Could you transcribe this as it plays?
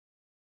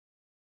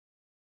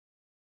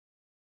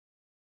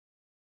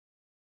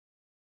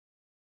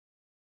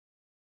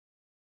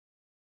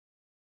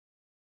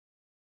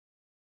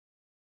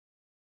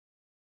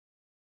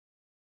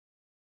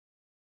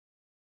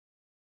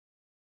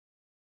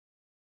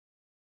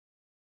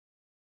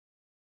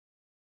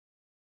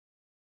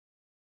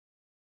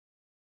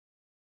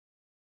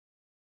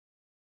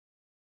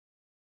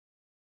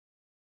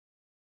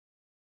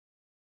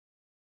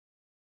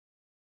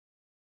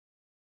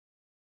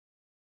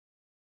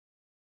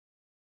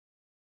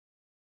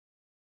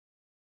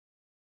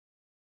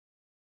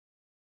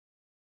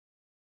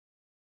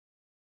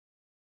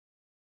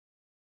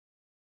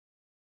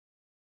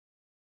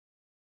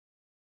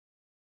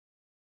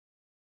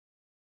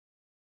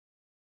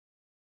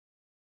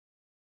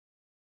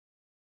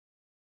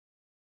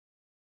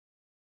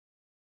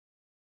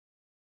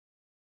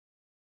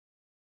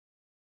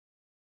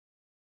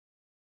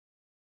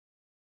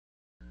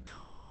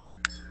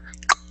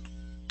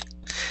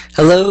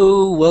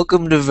Hello,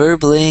 welcome to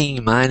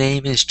Verbling. My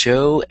name is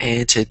Joe,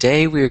 and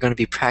today we are going to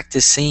be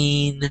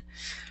practicing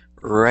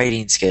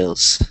writing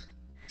skills.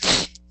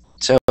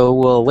 So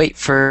we'll wait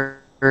for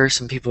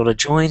some people to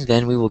join,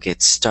 then we will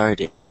get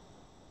started.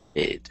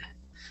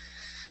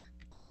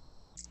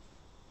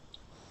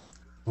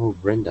 Oh,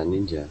 Brenda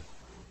Ninja.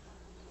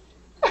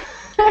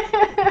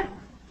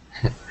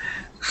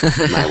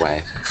 My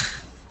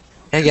wife.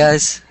 Hey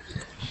guys.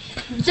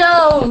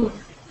 Joe!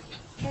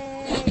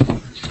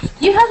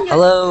 You have your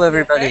Hello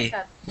everybody.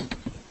 haircut.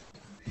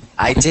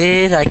 I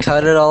did, I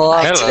cut it all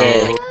off Hello.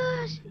 today.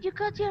 Gosh, you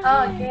cut your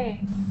Oh, hair. okay.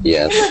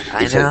 Yes.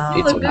 I It's a, know,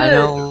 it's look a, I good.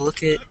 know,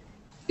 look at,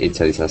 it's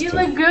a You disaster.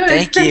 look good.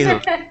 Thank you.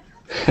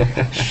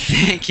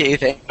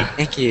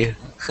 thank you.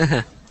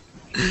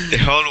 The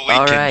whole weekend,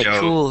 Alright, Joe.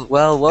 cool.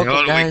 Well, The welcome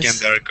whole guys. weekend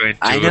they're going to.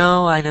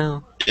 I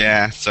know.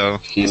 Yeah, so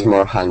He's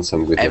more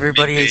handsome with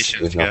Everybody be is...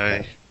 patient, with no guy.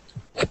 hair.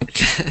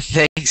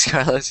 Thanks,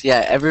 Carlos.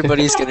 Yeah,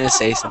 everybody's gonna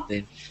say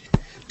something.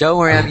 Don't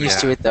worry, I'm used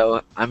to Yeah. it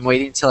though. I'm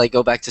waiting till I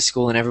go back to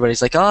school and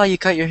everybody's like, "Oh, you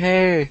cut your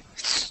hair."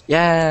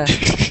 Yeah,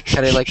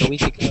 cut it like a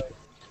week ago.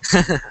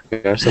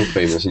 You are so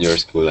famous in your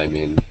school, I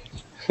mean.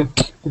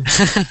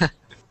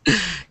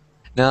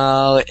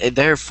 No,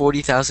 there are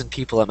 40,000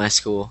 people at my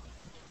school,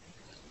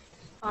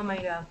 Oh my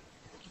god.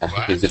 I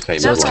think he's the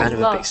famous so it's one. kind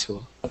of a big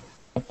school.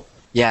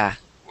 Yeah,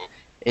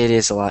 it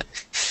is a lot.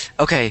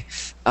 Okay,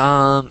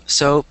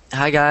 so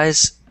hi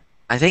guys.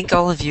 I think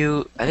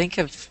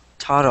I've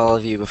taught all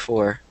of you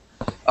before.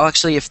 Oh,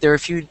 actually, if there are a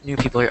few new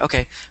people here.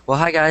 Okay, well,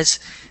 hi guys.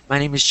 My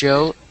name is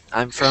Joe.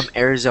 I'm from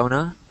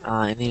Arizona,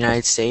 in the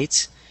United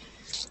States.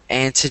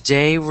 And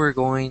today we're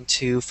going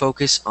to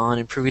focus on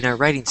improving our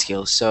writing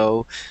skills.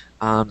 So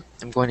I'm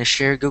going to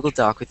share Google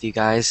Doc with you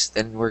guys.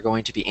 Then we're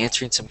going to be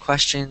answering some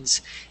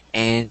questions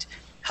and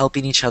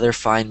helping each other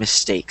find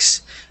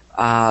mistakes.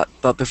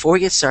 But before we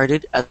get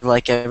started, I'd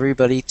like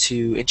everybody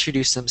to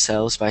introduce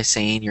themselves by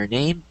saying your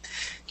name,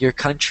 your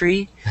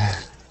country,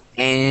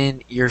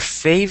 and your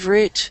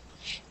favorite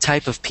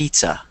type of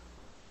pizza.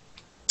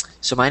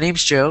 So my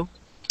name's Joe.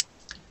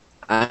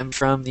 I'm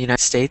from the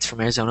United States, from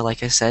Arizona,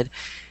 like I said.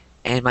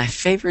 And my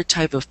favorite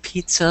type of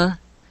pizza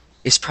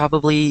is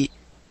probably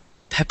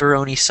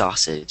pepperoni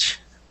sausage.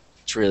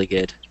 It's really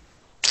good.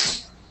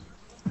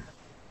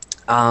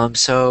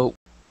 So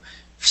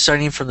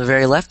starting from the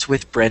very left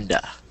with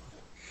Brenda.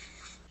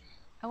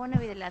 I want to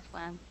be the last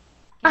one.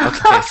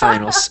 Okay,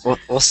 fine.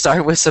 We'll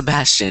start with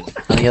Sebastian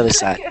on the other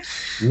side.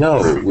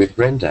 No, with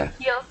Brenda.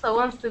 He also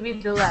wants to be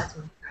the last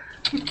one.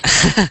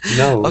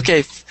 No.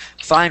 Okay,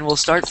 fine. We'll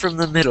start from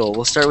the middle.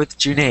 We'll start with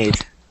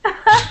Junaid.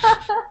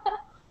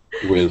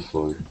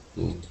 Willful.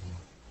 Yeah.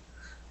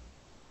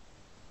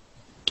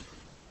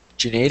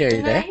 Junaid, are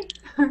you there?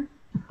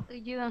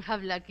 You don't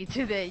have lucky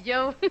today,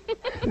 Joe.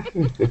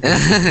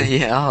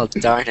 Yeah, oh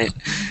darn it.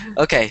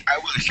 Okay. I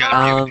will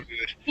help you.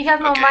 Dude. He has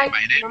no Okay, mic.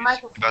 my No name is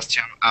microphone.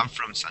 Sebastian. I'm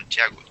from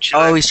Santiago,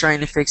 Chile. Oh, he's trying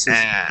to fix his...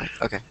 and,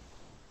 Okay.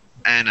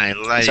 and I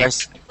like.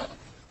 Sorry.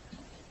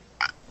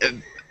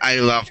 I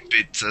love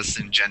pizzas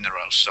in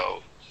general.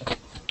 So,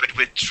 but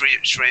with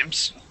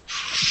shrimps.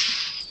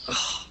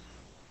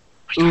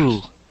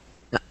 Ooh.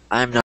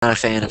 I'm not a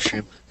fan of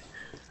shrimp.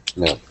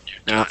 No.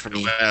 Not for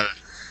me. Well,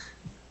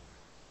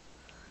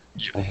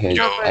 I hate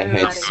Joe, I hate I'm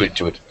going to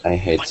seafood. I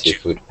hate punch you.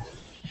 seafood.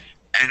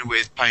 And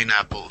with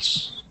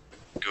pineapples.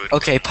 Good.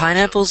 Okay,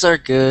 pineapples are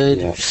good.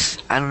 Yeah.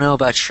 I don't know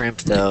about shrimp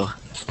though.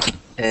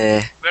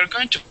 We're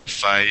going to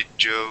fight,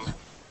 Joe.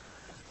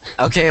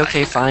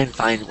 Okay, fine.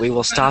 We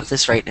will stop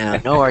this right now.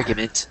 No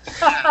argument.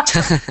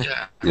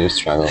 Yeah. New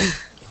struggle.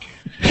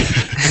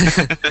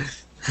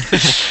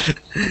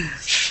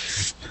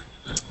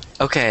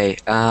 Okay,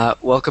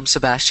 welcome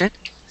Sebastian.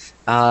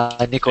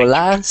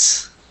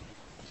 Nicolas.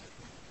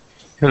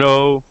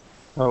 Hello,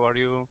 how are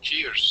you?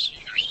 Cheers.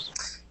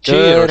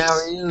 Good, Cheers. how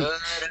are you?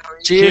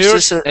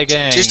 Cheers to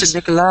again. Cheers to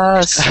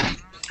Nicolas.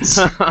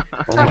 Oh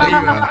my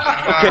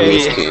god. Okay.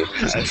 Whiskey.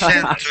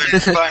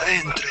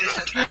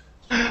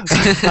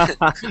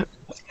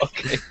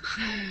 Okay.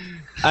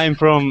 I'm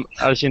from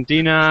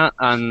Argentina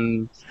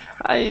and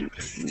I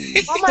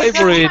Oh my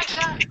favorite.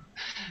 god.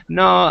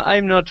 No,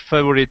 I'm not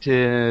favorite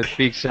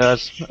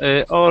pizzas.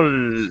 All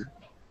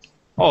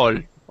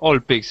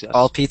pizzas.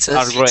 All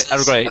pizzas?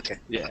 are great. Okay.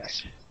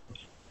 Yes.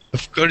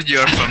 Of course you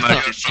are from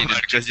Argentina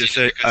because you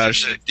say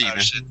Argentina.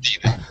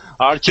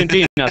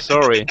 Argentina.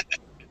 Sorry.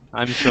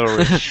 I'm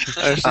sorry.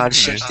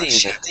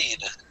 Argentina.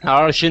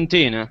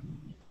 Argentina.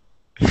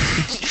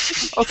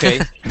 Okay.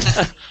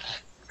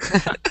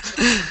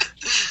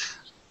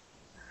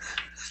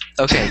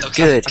 Okay,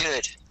 good.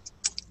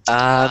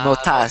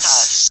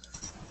 Motas.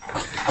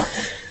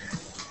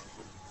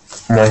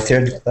 My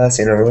third class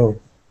in a row.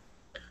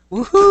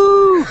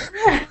 Woohoo!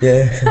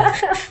 Yeah.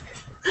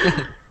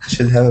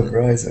 Should have a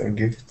prize or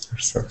gift or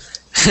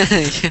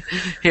something.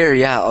 Here,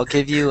 yeah, I'll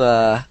give you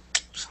let's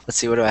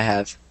see, what do I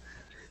have?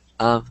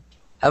 How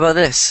about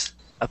this?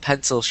 A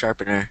pencil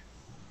sharpener.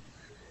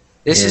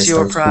 This Yeah, is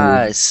your sounds cool.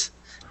 prize.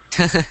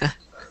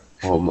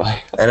 Oh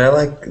my. And I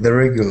like the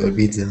regular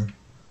pizza.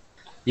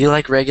 You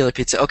like regular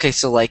pizza? Okay,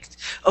 so like,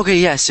 okay,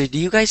 yeah. So do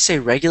you guys say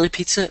regular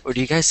pizza or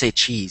do you guys say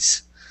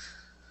cheese?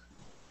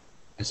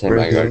 I say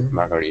Regular.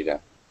 margarita.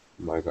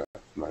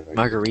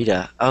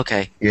 Margarita.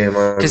 Okay. Yeah,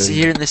 Because Marvin.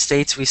 here in the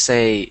States we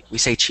say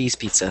cheese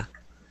pizza,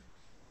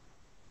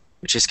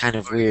 which is kind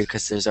of weird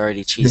because there's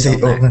already They cheese say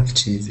on all there. have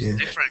cheese, yeah.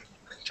 Different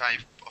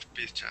type of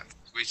pizza.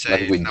 We But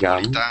say with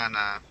jam. Napolitana.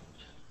 I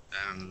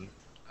don't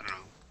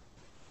know.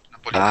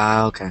 Napolitana.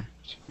 Ah, okay.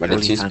 But a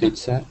cheese Napolitana.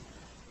 pizza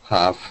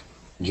have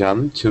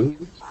jam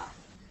too.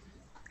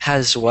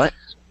 Has what?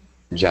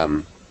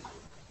 Jam.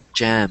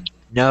 Jam.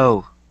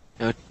 No.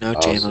 No jam on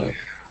Also. it.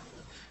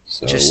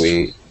 So Just-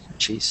 we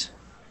Cheese.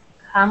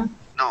 Ham.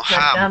 No, Not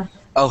ham. jam.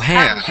 Oh,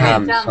 ham.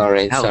 ham. Jam.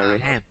 Sorry, Oh, sorry.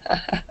 ham.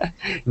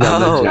 No,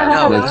 Oh, not jam.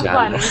 no. Not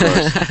jam.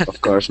 That's Of course,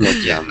 of course, not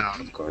jam. No,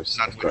 Of course,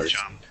 Not of with course.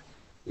 jam.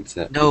 It's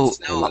a No, it's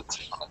no. not.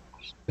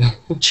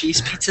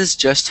 Cheese pizzas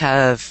just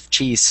have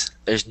cheese.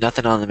 There's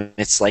nothing on them.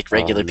 It's like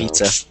regular Oh, no.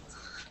 pizza.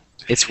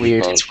 It's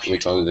weird. We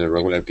call the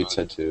regular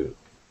pizza to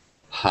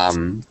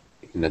ham,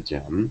 not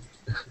jam.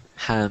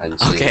 Ham. And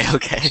cheese.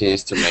 Okay.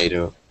 Cheese,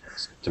 tomato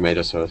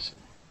sauce.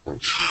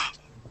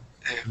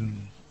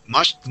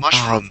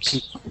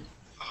 Mushrooms.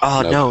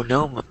 Oh, No.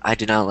 no, I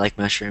do not like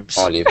mushrooms.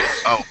 Olive.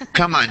 Oh,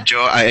 come on,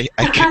 Joe. I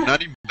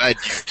cannot invite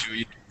you to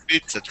eat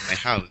pizza to my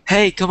house.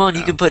 Hey, come on,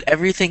 you No. can put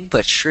everything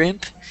but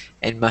shrimp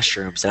and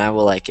mushrooms, and I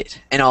will like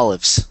it. And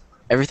olives.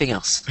 Everything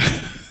else.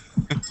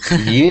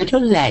 You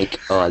don't like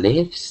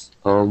olives?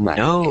 Oh my.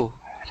 No.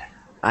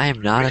 I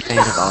am not a fan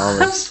of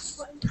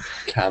olives.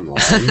 Come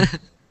on.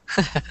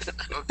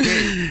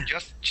 Okay,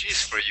 just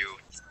cheese for you,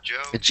 Joe.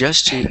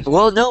 Just cheese.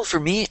 Well, no, for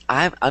me,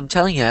 I'm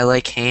telling you, I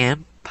like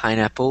ham,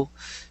 pineapple,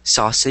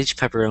 sausage,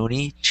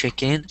 pepperoni,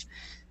 chicken,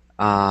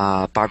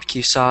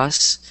 barbecue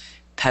sauce,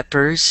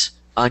 peppers,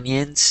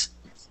 onions,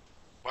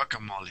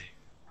 Guacamole.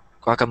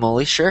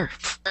 guacamole. Sure,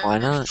 why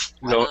not?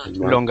 And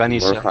more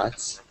Longanisa.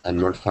 fats and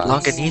more fats.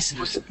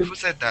 Longanisa. Who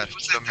said that?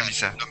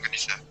 Longanisa.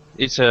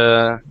 It's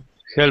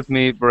help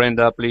me,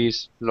 Brenda,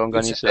 please.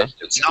 Longanisa. No,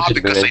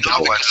 because I know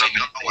what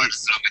Longanisa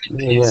is.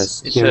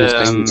 Yes, It's, here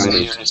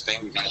in Spain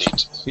we got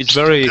it. It's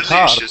very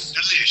hard.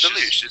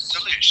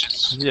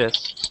 Delicious.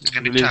 Yes. It's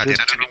an Delicious. Italian.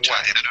 I don't know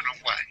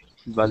why.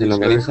 But The it's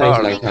very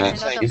longanisa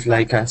hard. is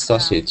like a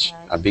sausage,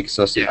 a big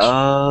sausage.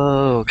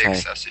 Oh, Big okay.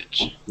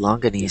 sausage.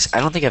 Longanise.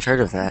 I don't think I've heard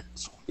of that.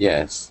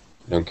 Yes,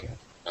 don't care.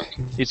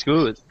 It's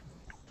good.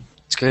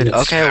 It's good. Yes.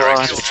 Okay, well,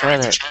 I'll have to try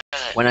that.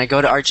 When I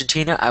go to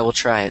Argentina, I will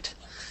try it.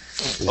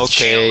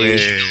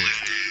 Okay.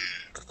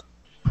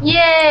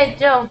 Yeah,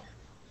 Joe.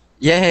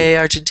 Yay,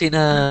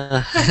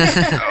 Argentina!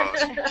 Oh,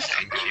 thank you.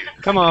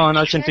 Come on,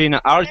 Argentina.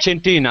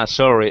 Argentina.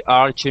 Sorry,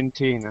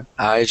 Argentina.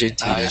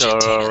 Argentina.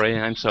 Sorry,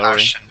 I'm sorry.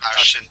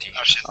 Argentina.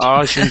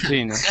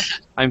 Argentina.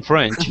 I'm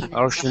French.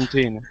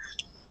 Argentina.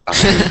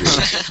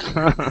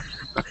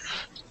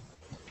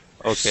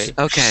 Okay.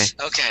 Okay.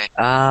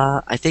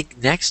 I think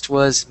next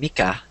was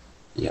Mika.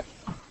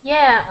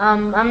 Yeah,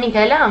 I'm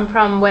Micaela. I'm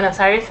from Buenos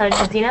Aires,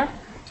 Argentina.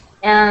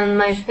 And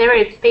my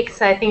favorite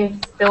pizza, I think, is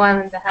the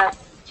one that has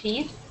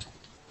cheese,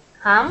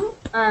 ham,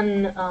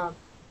 and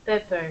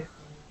pepper.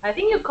 I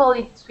think you call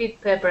it sweet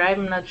pepper.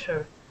 I'm not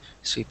sure.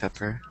 Sweet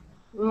pepper.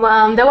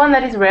 The one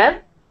that is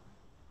red.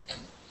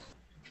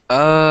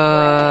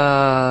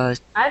 I'm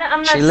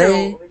not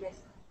Chile? sure.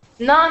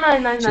 No,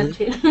 it's not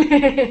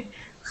Chile.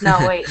 No,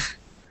 wait.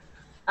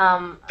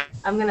 I'm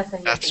gonna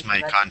send you. a That's picture,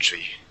 my but-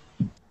 country.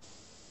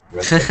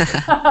 Wait.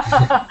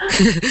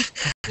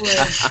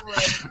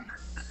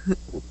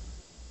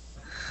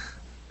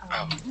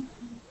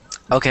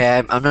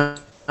 Okay, I'm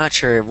not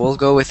sure. We'll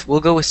go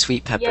with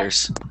sweet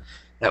peppers.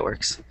 That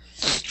works.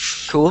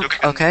 Cool. Look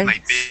at Okay.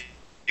 my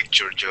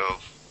picture, Joe.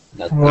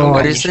 That Oh,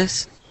 What is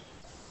this?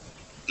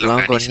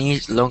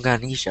 Longanisa.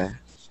 Longanisa.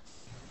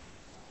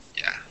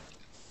 Yeah.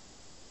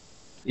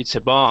 It's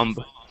a bomb.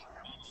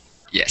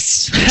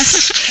 Yes.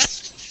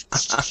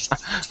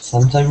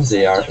 Sometimes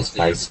they are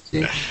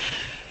spicy.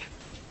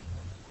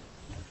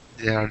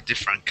 There are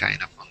different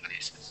kind of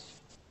longanisas.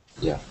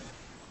 Yeah.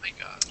 Oh my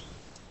god.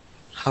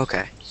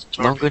 Okay.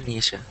 Strawberry.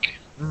 Longanisa.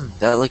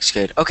 That looks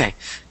good. Okay.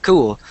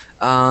 Cool.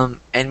 And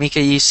Mika,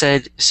 you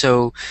said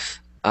so.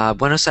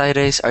 Buenos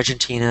Aires,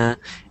 Argentina,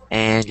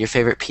 and your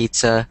favorite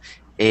pizza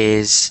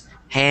is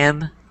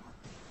ham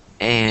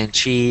and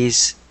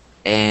cheese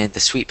and the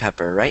sweet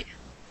pepper, right?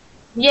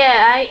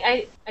 Yeah,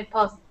 I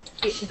paused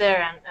it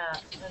there and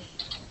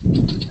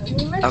an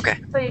image Okay.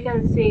 so you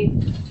can see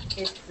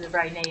if it's the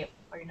right name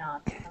or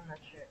not. I'm not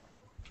sure.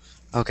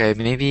 Okay,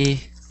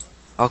 maybe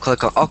I'll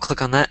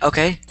click on that.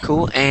 Okay,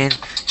 cool. And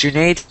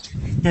Junaid,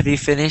 have you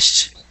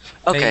finished?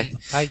 Okay, Hey,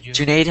 hi, June.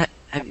 Junaid,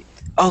 have you,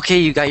 okay,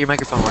 you got your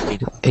microphone working.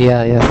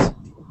 Yeah, yes.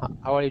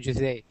 How are you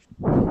today?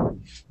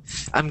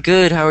 I'm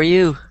good. How are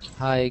you?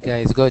 Hi,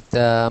 guys. Good.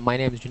 My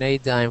name is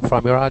Junaid. I'm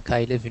from Iraq.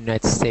 I live in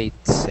United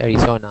States,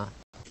 Arizona.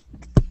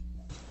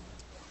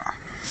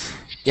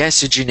 Yeah,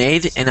 so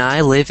Junaid and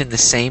I live in the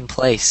same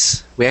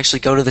place. We actually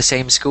go to the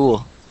same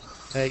school.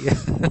 Yeah.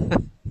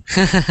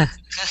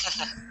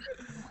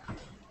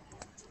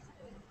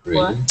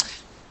 Really?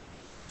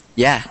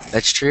 Yeah,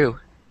 that's true.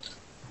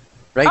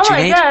 Right, Oh my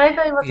Junaid? god, I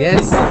thought it was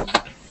Yes.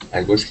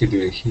 And what's he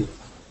doing here?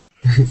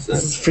 So,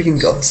 This is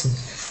freaking awesome.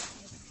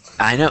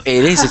 I know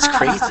it is. It's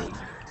crazy.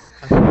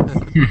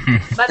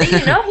 But did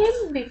you know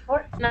him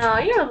before? No,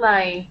 you're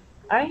lying.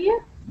 Are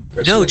you? No,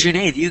 personally,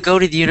 Junaid, you go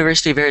to the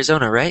University of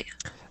Arizona, right?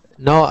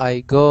 No, I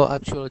go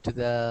actually to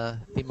the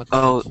Pima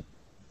Oh, College.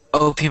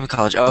 oh, Pima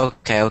College.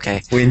 Okay,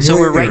 okay. We So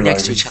knew we're you right were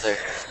next to lying. each other.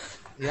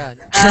 Yeah.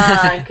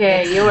 Ah,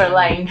 okay, you were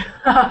lying.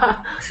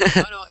 No,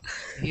 no.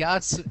 He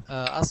asked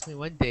me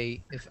one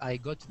day if I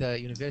go to the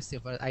University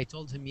of. I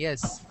told him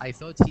yes. I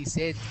thought he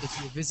said if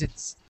you visit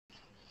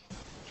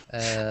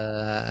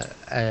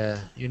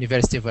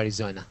University of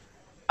Arizona.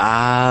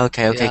 Ah,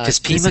 okay, okay. Yeah, Because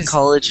this Pima is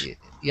College is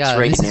yeah.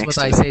 right This is what next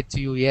to I it. said to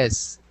you.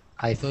 Yes,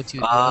 I thought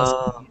you asked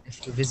Oh, me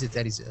if you visit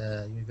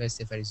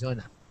University of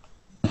Arizona.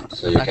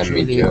 so you can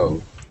meet Actually,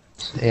 Joe.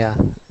 yeah.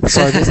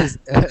 So this is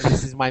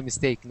this is my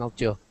mistake, not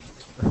Joe.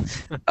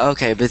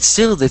 okay, but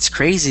still, that's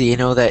crazy. You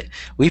know that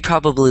we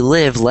probably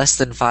live less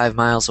than 5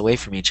 miles away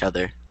from each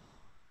other.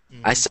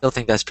 I still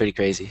think that's pretty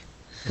crazy.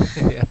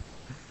 Yeah.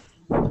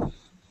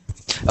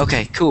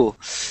 Okay, cool.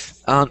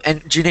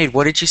 And Junaid,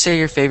 what did you say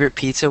your favorite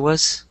pizza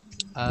was?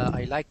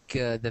 I like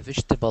the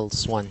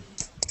vegetables one.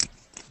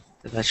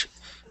 The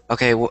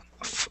okay,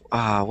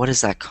 what is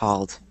that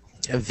called?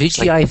 Veggie,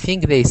 like- I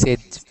think they said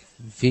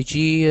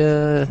veggie.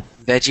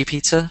 Veggie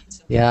pizza?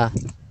 Yeah.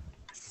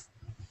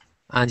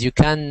 And you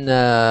can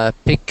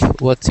pick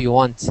what you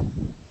want.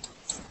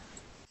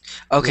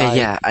 Okay, Like,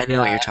 yeah, I know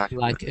what you're yeah, talking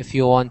like about. if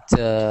you want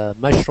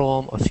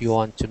mushroom, if you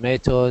want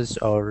tomatoes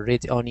or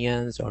red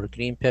onions or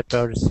green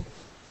peppers,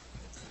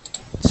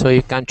 so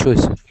you can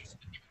choose.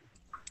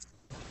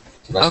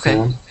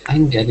 Sebastian,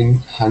 I'm getting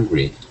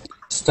hungry.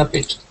 Stop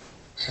it.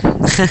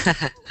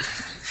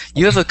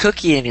 You have a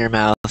cookie in your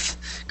mouth,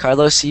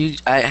 Carlos.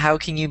 How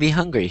can you be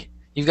hungry?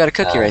 You've got a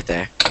cookie right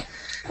there.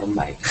 Oh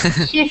my.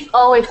 She's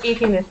always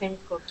eating the same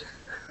cookie.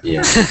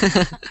 Yeah.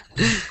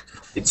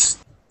 It's.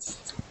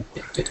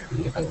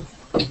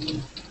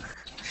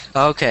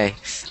 Okay.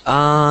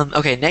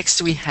 Okay.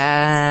 Next we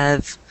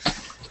have.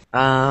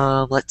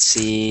 Let's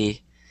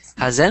see.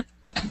 Hazem.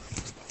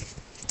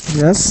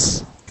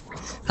 Yes.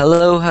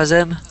 Hello,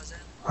 Hazem.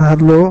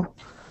 Hello.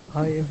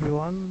 Hi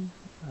everyone.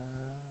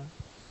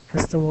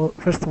 First of all,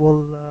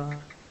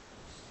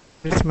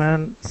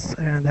 Christmas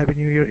and Happy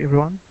New Year,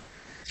 everyone.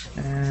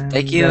 And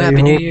Thank you. I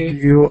Happy New hope Year.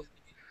 you.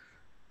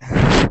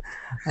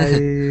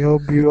 I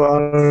hope you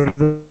are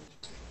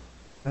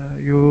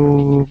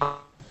you.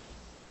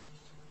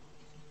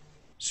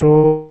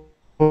 So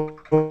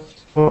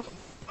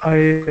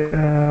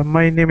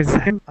my name is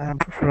Zahim. I am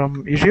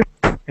from Egypt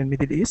in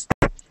Middle East,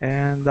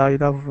 and I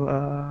love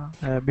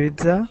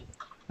pizza,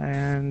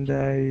 and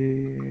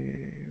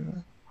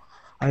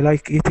I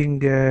like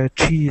eating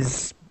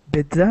cheese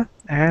pizza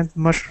and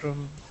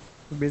mushroom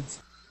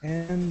pizza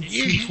and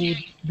seafood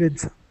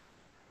pizza.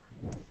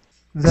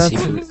 That's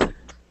Seafood.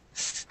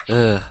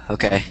 it.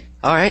 Okay.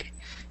 All right.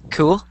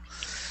 Cool.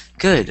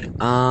 Good.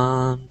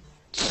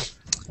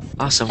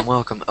 Awesome.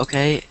 Welcome.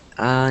 Okay.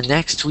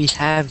 Next we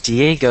have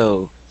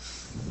Diego.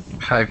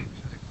 Hi.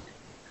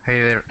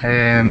 Hey there.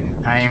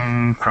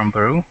 I'm from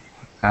Peru,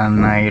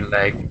 and I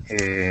like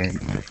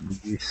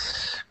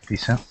this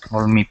pizza,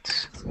 all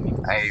meats.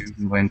 I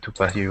went to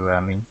pass you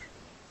a link.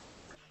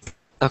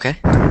 Okay.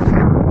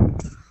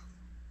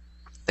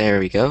 There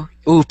we go.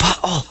 Ooh,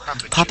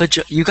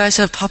 you guys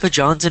have Papa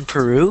John's in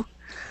Peru?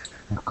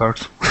 Of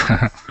course.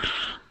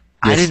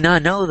 I did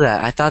not know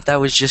that. I thought that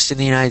was just in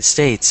the United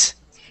States.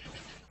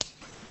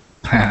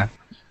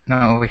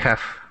 No, we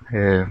have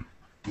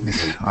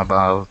this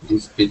about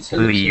This pizza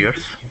 2 looks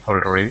years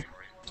already.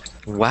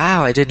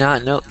 Wow, I did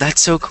not know.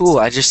 That's so cool.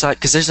 I just thought,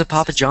 because there's a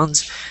Papa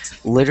John's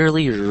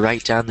literally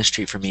right down the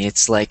street from me.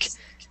 It's like,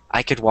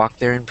 I could walk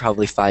there in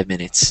probably 5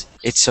 minutes.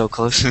 It's so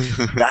close.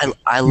 But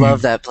I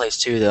love that place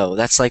too, though.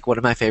 That's like one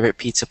of my favorite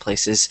pizza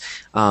places,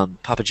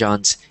 Papa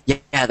John's.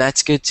 Yeah,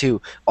 that's good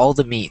too. All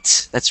the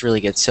meats. That's really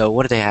good. So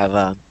what do they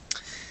have?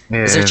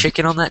 Is there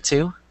chicken on that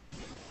too?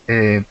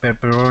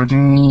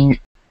 Pepperoni,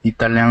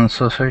 Italian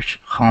sausage,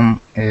 ham,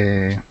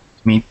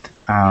 meat,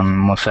 and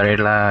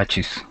mozzarella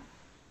cheese.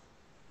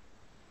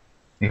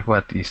 Is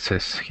what it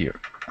says here.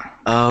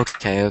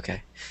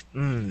 Okay.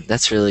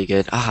 That's really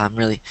good. I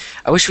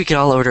wish we could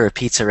all order a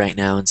pizza right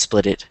now and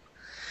split it.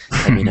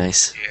 That'd be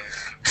nice.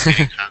 Yeah,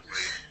 getting hungry.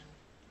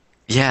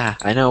 Yeah,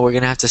 I know. We're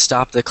gonna have to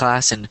stop the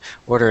class and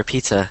order a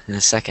pizza in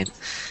a second.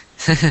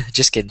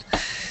 Just kidding.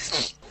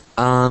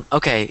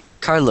 Okay,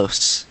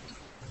 Carlos.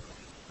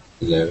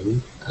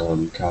 Hello,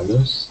 I'm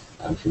Carlos.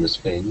 I'm from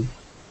Spain.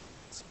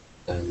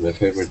 And my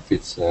favorite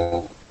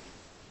pizza,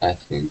 I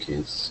think,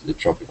 is the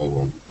tropical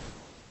one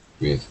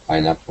with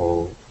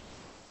pineapple,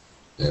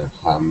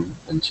 ham,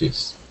 and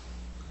cheese.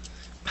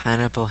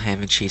 Pineapple,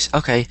 ham, and cheese.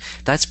 Okay,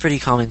 that's pretty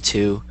common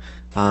too.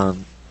 A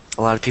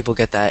lot of people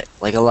get that.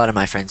 Like a lot of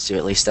my friends do,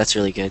 at least. That's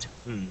really good.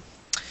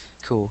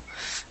 Cool.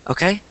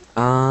 Okay.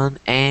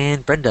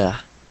 And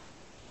Brenda.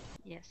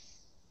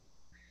 Yes.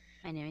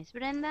 My name is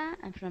Brenda.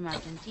 I'm from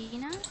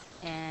Argentina,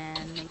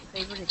 and my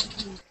favorite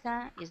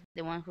pizza is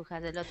the one who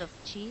has a lot of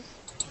cheese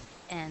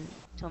and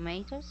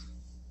tomatoes.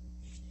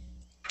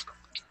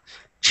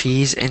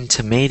 Cheese and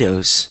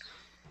tomatoes.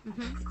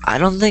 Hmm. I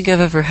don't think I've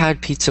ever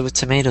had pizza with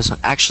tomatoes on.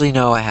 Actually,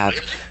 no, I have.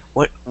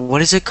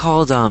 What is it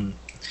called?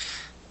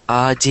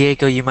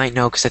 Diego, you might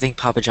know because I think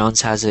Papa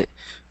John's has it.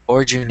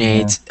 Or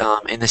Junaid,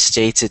 in the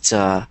States,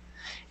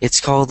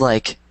 it's called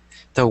like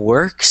the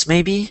Works,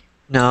 maybe?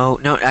 No,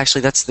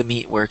 actually, that's the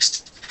Meat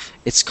Works.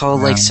 It's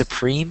called like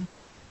Supreme.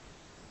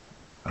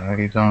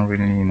 I don't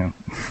really know.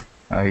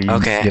 I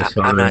Okay, just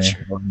I'm not order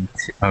sure.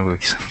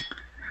 always.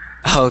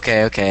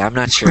 Okay, I'm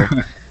not sure.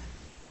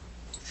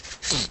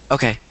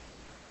 Okay,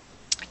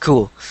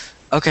 cool.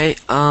 Okay,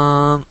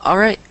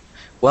 alright.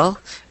 Well,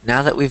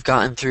 now that we've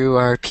gotten through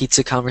our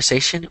pizza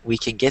conversation, we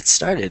can get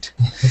started.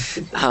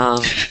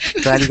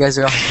 Glad you guys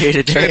are all here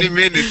 20 today.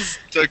 minutes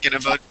talking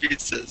about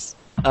pizzas.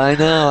 I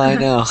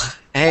know.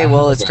 Hey,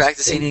 well, it's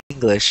practicing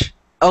English.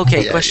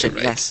 Okay, question,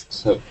 you're right. yes.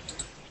 So,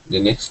 the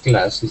next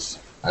class is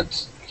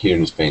here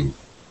in Spain.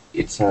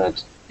 It's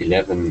at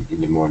 11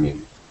 in the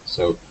morning.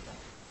 So,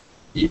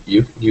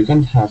 you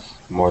can have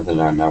more than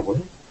an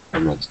hour or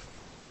not?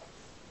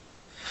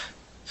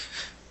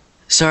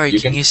 Sorry,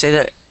 can you say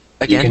that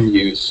You again?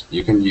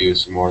 can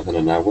use more than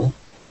an hour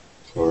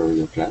for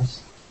your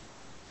class.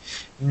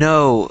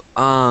 No,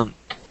 I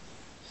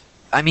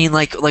mean,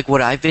 like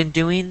what I've been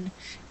doing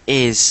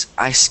is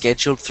I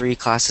scheduled 3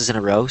 classes in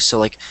a row. So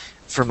like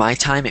for my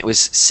time, it was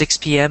 6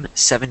 p.m.,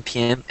 7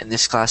 p.m., and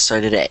this class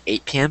started at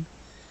 8 p.m.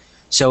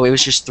 So it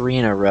was just 3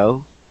 in a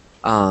row.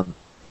 And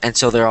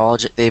so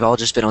they've all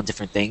just been on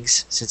different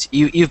things since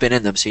you've been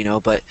in them, so you know.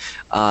 But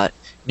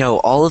no,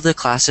 all of the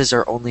classes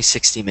are only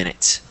 60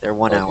 minutes. They're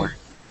 1 hour.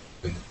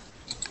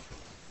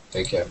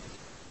 Thank you.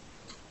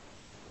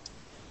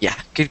 Yeah,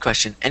 good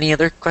question. Any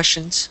other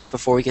questions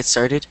before we get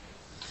started?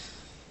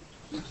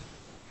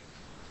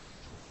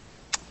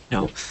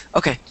 No.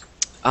 Okay.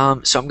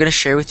 So I'm going to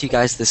share with you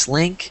guys this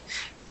link.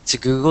 It's a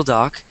Google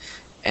Doc,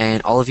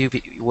 and all of you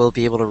will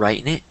be able to write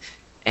in it.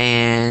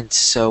 And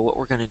so what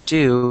we're going to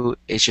do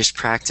is just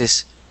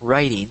practice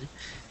writing.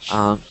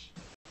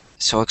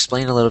 So I'll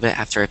explain a little bit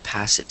after I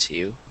pass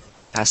the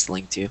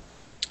link to you.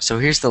 So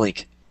here's the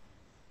link.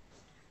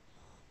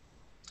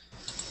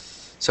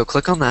 So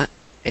click on that,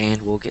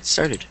 and we'll get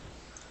started.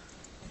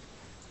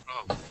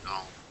 Oh,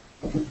 no.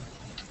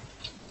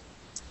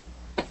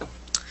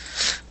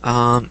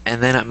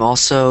 And then I'm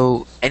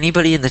also,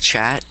 anybody in the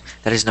chat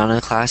that is not in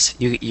the class,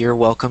 you're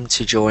welcome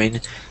to join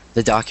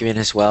the document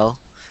as well.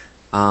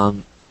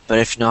 But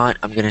if not,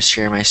 I'm going to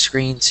share my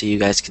screen so you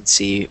guys can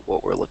see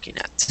what we're looking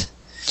at.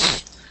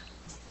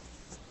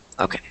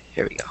 Okay,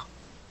 here we go.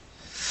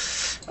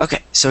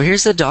 Okay, so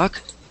here's the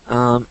doc.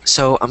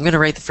 So I'm going to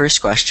write the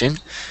first question.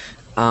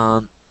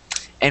 And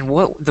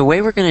the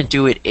way we're going to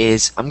do it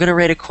is I'm going to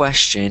write a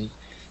question,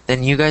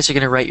 then you guys are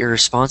going to write your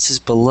responses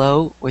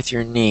below with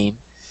your name.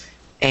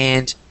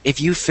 And if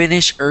you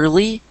finish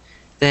early,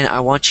 then I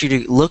want you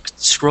to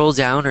scroll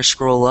down or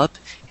scroll up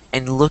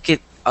and look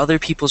at other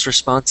people's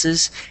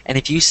responses. And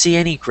if you see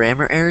any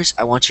grammar errors,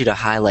 I want you to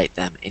highlight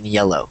them in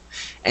yellow.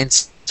 And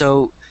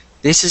so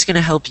this is going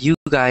to help you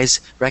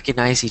guys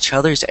recognize each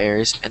other's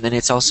errors, and then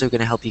it's also going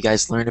to help you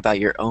guys learn about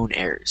your own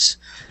errors.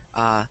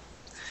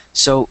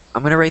 So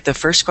I'm going to write the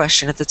first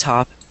question at the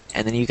top,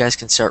 and then you guys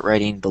can start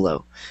writing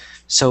below.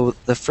 So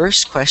the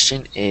first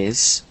question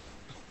is,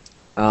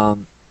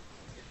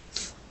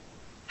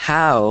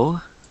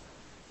 how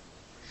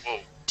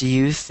do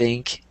you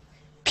think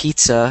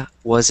pizza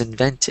was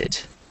invented?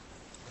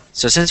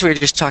 So since we were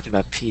just talking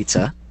about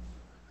pizza,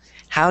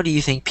 how do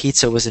you think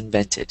pizza was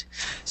invented?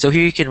 So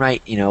here you can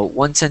write,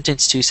 1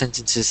 sentence, 2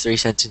 sentences, 3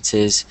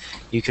 sentences.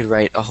 You could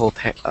write a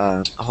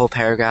whole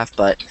paragraph,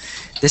 but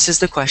this is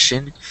the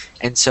question.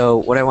 And so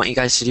what I want you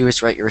guys to do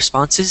is write your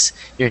responses,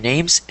 your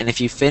names, and if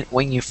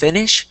when you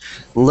finish,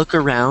 look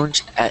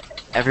around at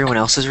everyone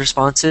else's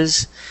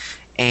responses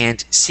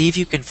and see if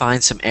you can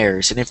find some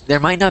errors. And if there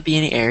might not be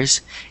any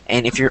errors,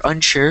 and if you're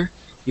unsure,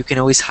 you can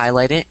always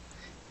highlight it.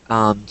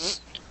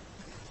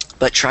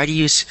 But try to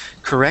use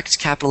correct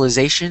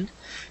capitalization,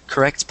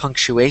 correct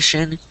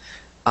punctuation.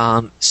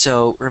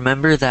 So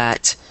remember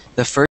that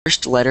the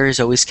first letter is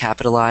always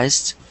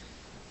capitalized.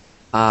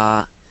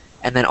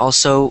 And then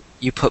also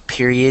you put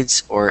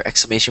periods or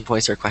exclamation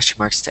points or question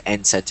marks to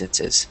end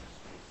sentences.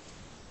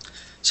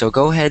 So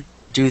go ahead,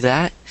 do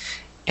that,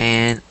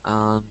 and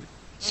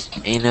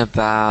in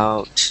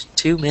about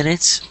 2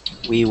 minutes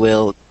we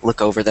will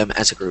look over them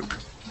as a group.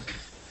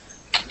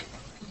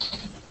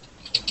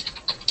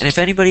 And if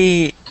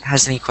anybody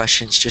has any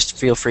questions, just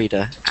feel free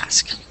to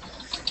ask.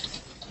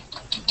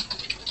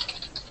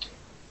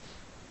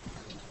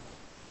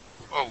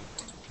 Oh.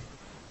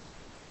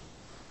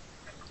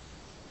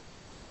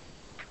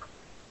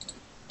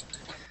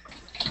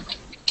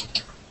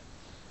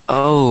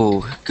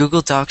 Oh,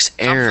 Google Docs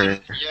error.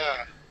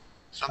 Yeah.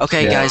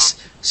 Okay, guys,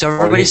 so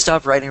everybody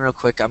stop writing real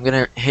quick. I'm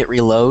going to hit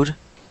reload.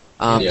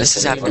 This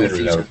is after the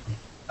feature.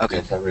 Okay.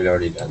 Yes, I'm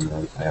reloading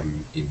and I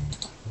am in.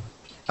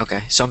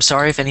 Okay, so I'm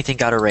sorry if anything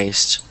got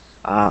erased,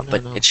 but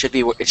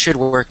it should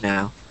work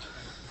now.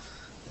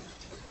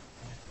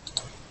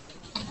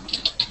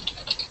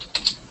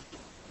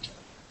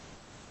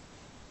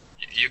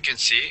 can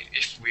see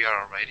if we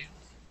are already.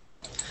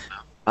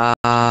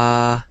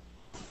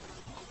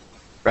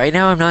 Right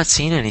now I'm not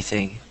seeing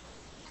anything.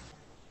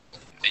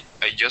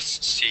 I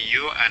just see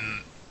you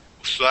and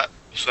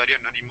usuario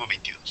anónimo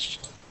 22.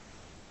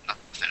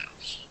 Nothing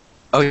else.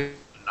 Oh,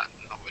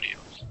 Nobody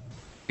else.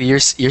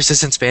 yours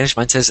is in Spanish.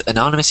 Mine says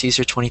anonymous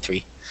user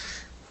 23.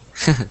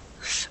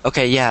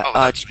 Okay, yeah. Oh,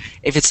 that's me.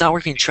 If it's not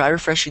working, try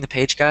refreshing the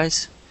page,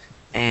 guys,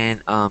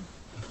 and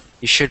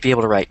you should be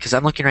able to write. Because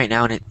I'm looking right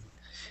now, and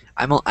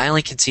I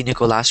only can see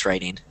Nicolas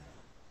writing.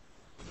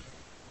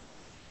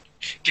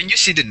 Can you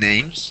see the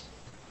names?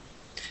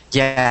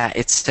 Yeah,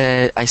 it's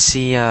I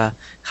see hi,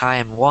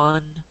 I'm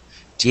Juan,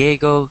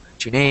 Diego,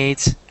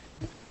 Junaid,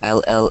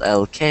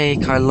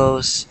 LLLK,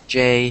 Carlos,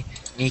 J,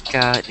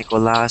 Nika,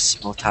 Nicolas,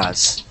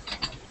 Motaz.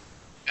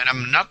 And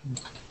I'm not me.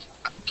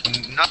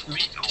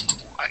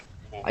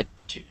 Oh, I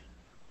do.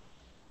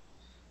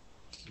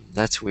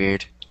 That's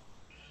weird.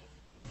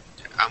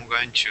 I'm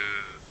going to.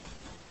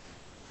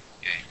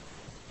 Okay.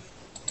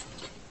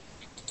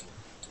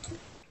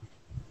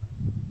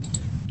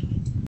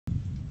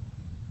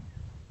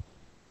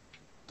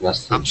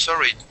 Last I'm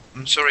sorry.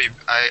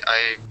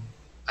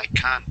 I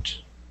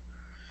can't.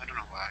 I don't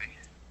know why.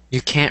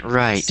 You can't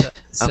write. Okay.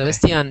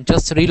 Sebastian,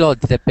 just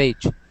reload the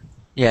page.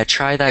 Yeah,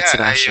 try that, Yeah,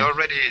 Sebastian. I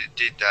already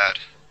did that.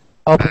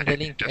 Open the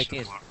link Doesn't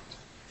again. work.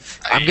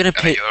 I'm gonna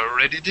pay. I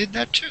already did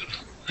that too.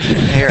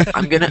 Here,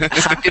 I'm gonna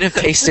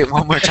paste it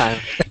one more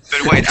time.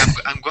 But wait,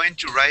 I'm going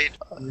to write.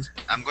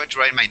 I'm going to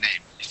write my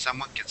name. If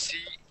someone can see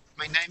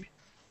my name.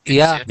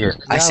 Yeah, Yeah.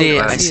 I see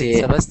it. we I see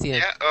it. Sebastian.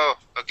 Yeah. Oh.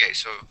 Okay.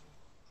 So.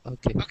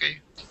 Okay. Okay.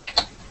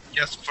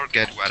 Just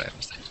forget what I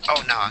was saying.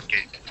 Oh, now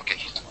okay. Okay.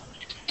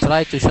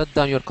 Try to shut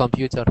down your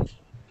computer.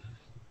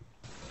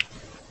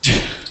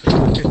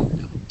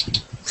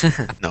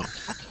 No.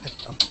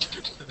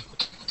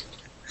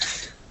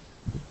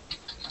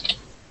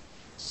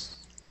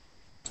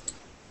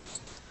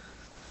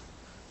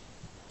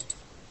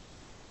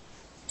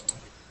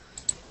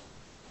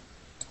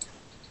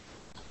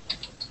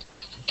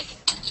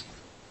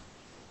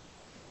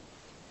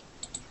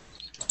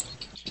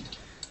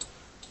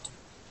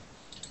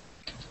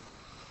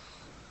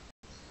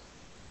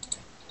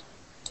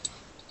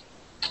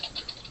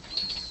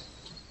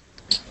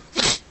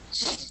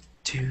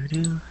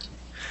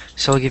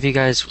 So I'll give you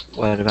guys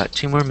what, about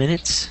 2 more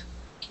minutes,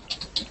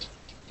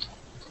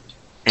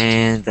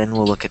 and then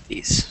we'll look at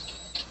these.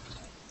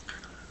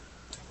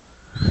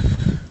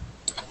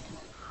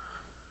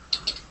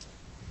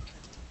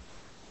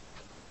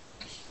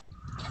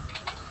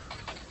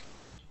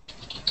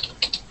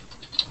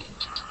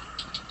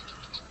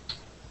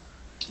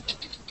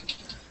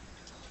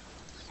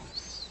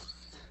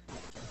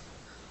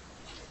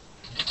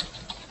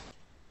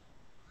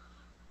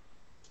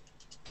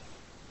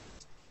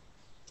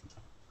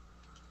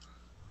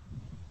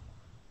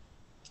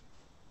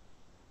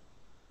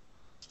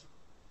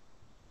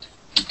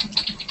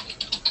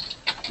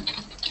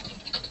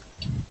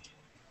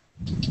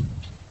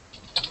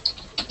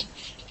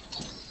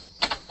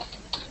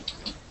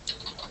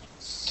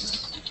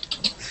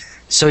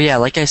 So yeah,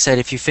 like I said,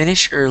 if you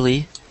finish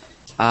early,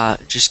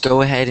 just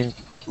go ahead and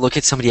look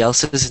at somebody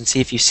else's and see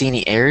if you see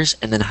any errors,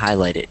 and then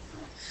highlight it.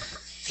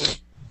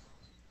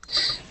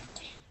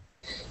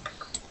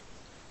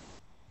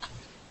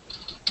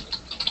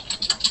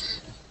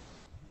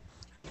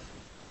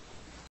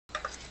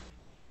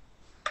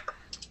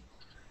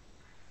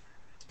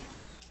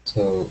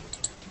 So,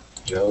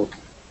 Joe,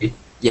 it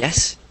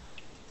Yes?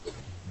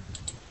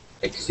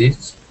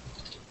 exists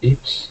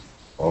each.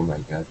 Oh my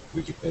god,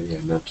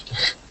 Wikipedia not.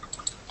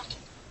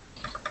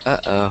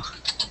 Uh-oh.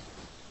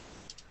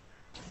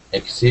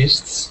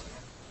 Exists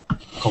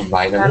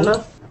combinable.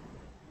 Carlos,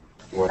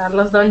 What?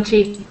 Carlos, don't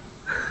cheat.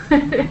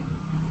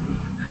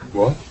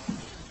 What?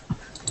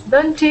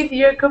 Don't cheat.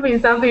 You're copying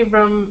something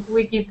from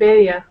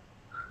Wikipedia.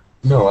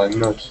 No, I'm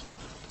not.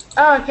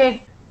 Oh,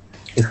 okay.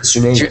 It's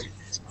Junaid.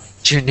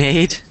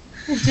 Junaid?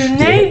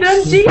 Junaid,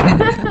 don't cheat.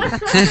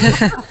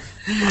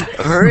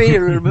 Hurry,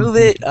 remove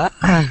it!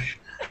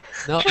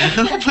 No.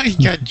 Oh my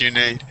god,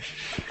 Junaid.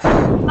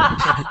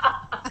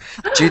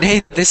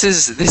 Junaid, this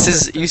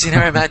is using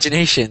our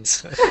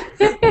imaginations.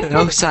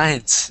 No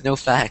science, no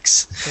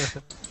facts.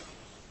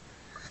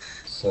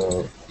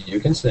 So, you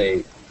can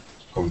say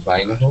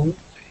combinable,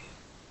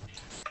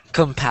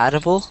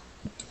 Compatible?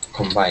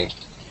 combine.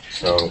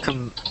 So,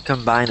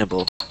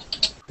 Combinable.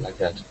 like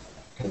that.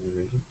 Can you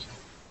read it?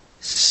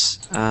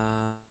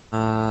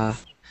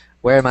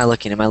 Where am I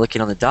looking? Am I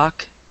looking on the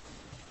dock?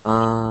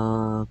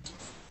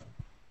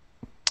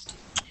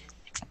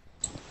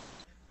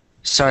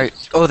 Sorry.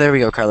 Oh, there we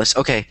go, Carlos.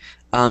 Okay.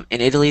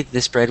 In Italy,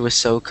 this bread was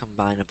so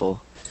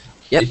combinable.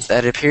 Yep,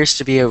 that appears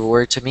to be a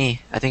word to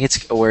me. I think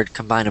it's a word,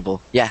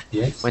 combinable. Yeah,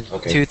 Yes? when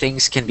Okay. 2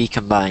 things can be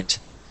combined.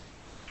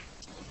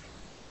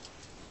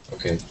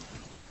 Okay.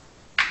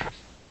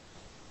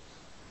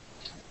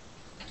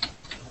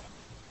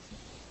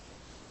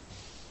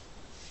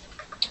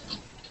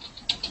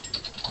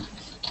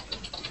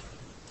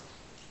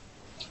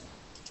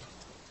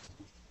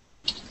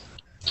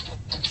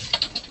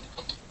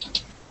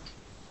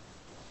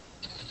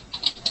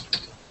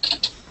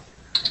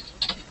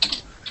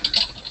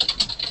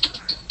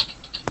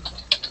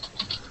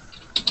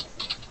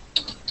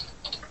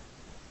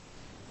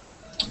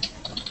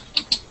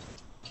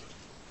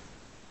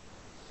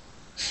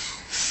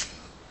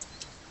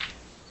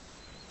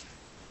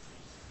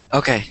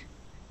 Okay.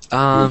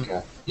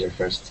 Mika, your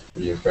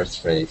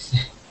first phrase.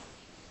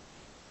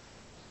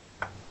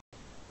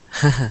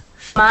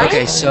 Mine?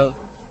 Okay, so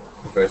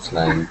The first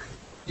line.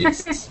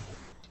 It's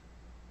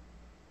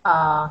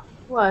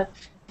What?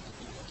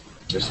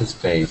 there's a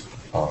space.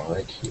 Oh,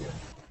 right here.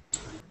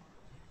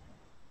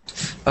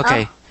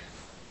 okay.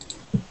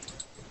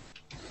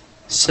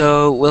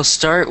 So we'll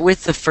start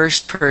with the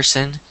first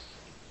person,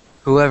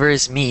 whoever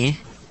is me,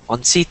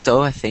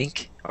 Juancito, I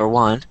think, or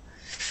Juan.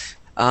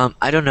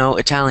 I don't know.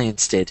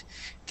 Italians did.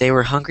 They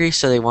were hungry,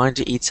 so they wanted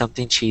to eat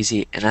something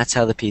cheesy, and that's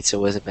how the pizza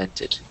was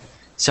invented.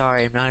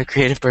 Sorry, I'm not a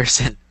creative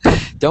person.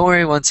 Don't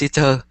worry,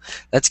 Juancito.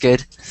 That's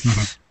good.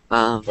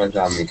 Well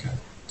done, Mika.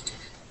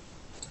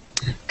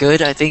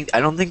 Good. I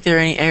don't think there are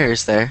any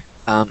errors there.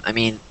 I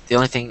mean, the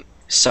only thing,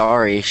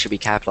 sorry, should be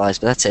capitalized,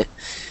 but that's it.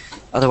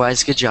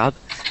 Otherwise, good job.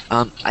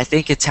 I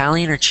think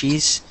Italian or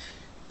cheese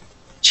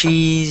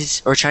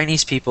or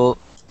Chinese people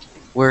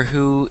were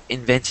who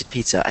invented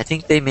pizza. I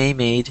think they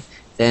made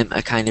them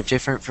a kind of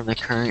different from the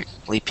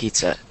currently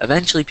pizza.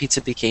 Eventually,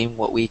 pizza became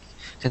what we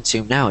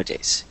consume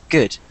nowadays.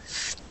 Good.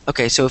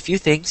 Okay, so a few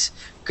things.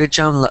 Good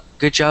job,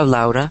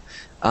 Laura.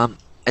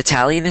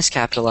 Italian is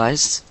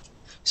capitalized,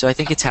 so I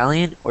think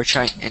Italian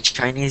and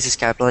Chinese is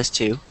capitalized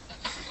too,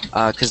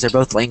 because they're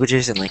both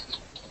languages and like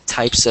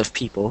types of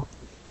people.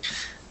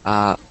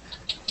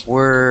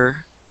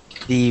 Were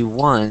the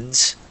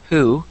ones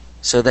who,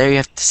 so there you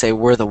have to say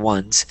were the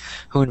ones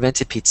who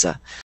invented pizza.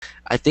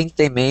 I think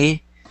they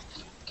may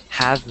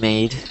have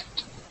made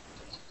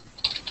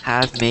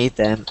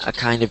them a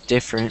kind of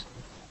different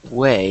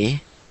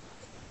way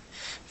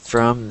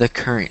from the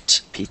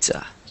current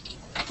pizza,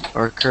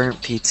 or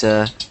current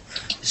pizza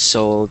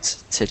sold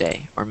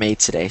today, or made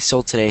today,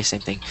 sold today,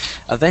 same thing.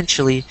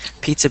 Eventually,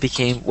 pizza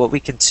became what we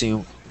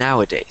consume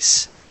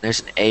nowadays. There's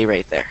an A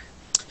right there.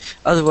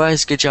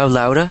 Otherwise, good job,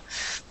 Laura.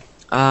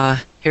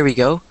 Here we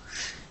go.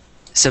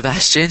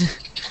 Sebastian,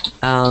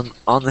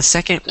 on the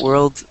Second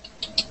World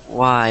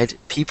Wide,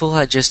 people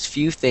had just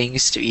few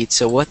things to eat,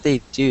 so what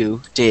they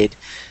did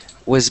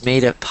was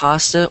made a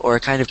pasta or a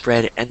kind of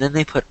bread, and then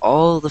they put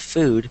all the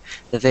food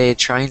that they had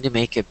trying to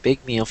make a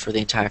big meal for the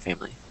entire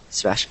family.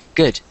 Sebastian,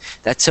 good.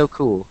 That's so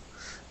cool.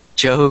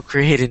 Joe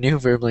created new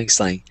verbling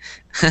slang.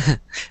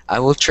 I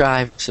will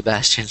try,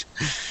 Sebastian.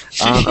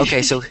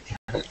 Okay, so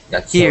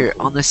That's here so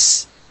cool.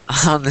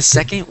 on the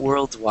Second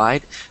World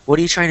Wide, what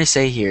are you trying to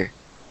say here?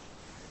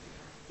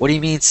 What do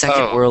you mean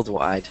Second Oh. World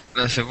Wide?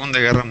 La Segunda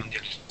Guerra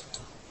Mundial.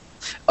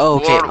 Oh,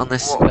 okay, War- on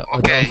this war-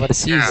 okay,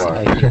 overseas, yeah.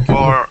 I think.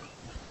 War,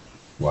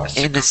 Wow.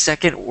 in the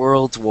Second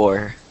World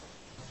War.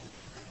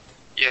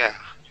 yeah,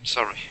 I'm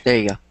sorry. There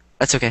you go.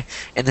 That's okay.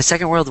 In the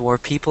Second World War,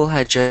 people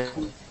had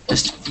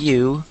just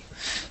few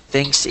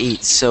things to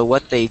eat. So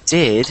what they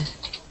did,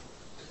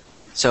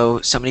 so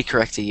somebody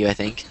corrected you, I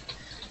think.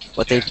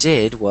 What they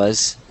did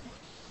was,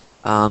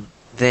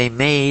 they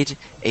made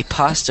a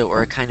pasta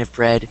or a kind of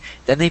bread.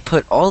 Then they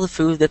put all the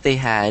food that they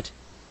had,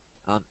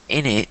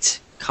 in it,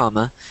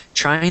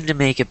 trying to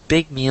make a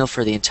big meal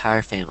for the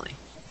entire family.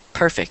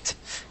 Perfect.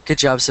 Good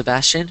job,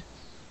 Sebastian.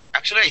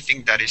 Actually, I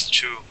think that is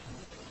true,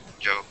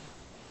 Joe.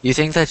 You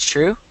think that's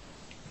true?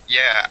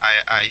 Yeah,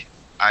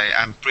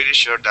 I'm pretty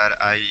sure that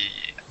I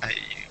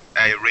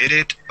read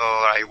it or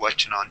I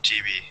watch it on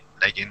TV,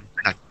 like in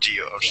Nat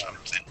Geo or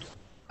something.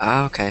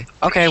 Ah, okay.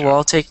 Okay,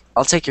 well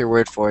I'll take your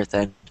word for it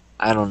then.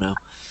 I don't know.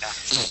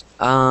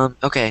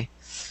 Okay.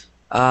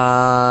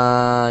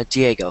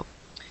 Diego.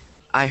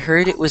 I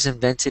heard it was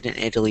invented in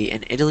Italy,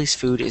 and Italy's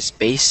food is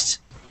based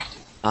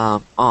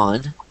on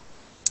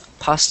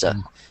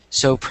pasta.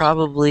 So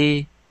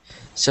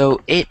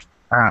it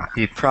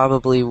It.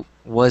 probably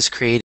was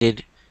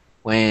created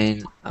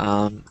when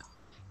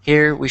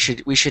here we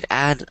should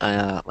add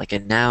like a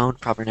noun,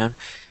 proper noun,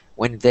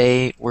 when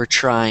they were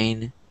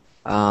trying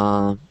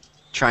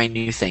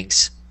new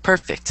things.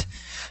 Perfect.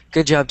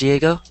 Good job,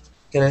 Diego.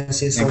 Can I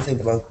say something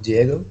about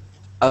Diego?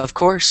 Of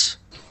course.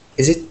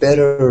 Is it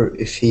better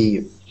if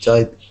he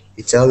type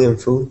Italian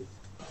food?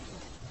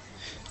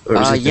 Or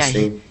is it the Yeah,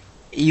 same?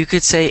 you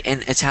could say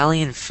an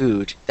Italian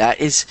food.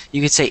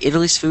 You could say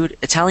Italy's food.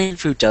 Italian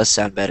food does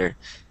sound better.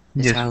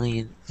 Yes.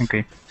 Italian.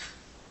 Okay.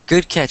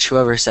 Good catch,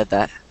 whoever said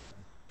that.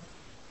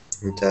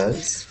 It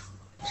does.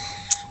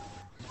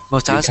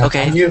 Motaz, Mika,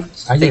 okay. Are you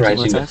Thank you,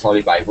 writing the Motaz.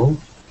 Holy Bible? Oh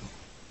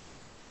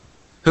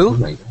Who?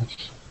 my gosh.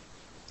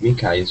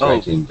 Mika is Oh.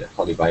 writing the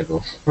Holy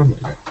Bible. Oh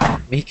my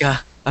god.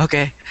 Mika.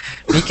 Okay.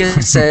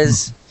 Mika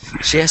says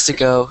she has to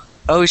go.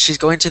 Oh, she's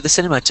going to the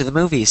cinema, to the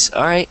movies.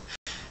 All right.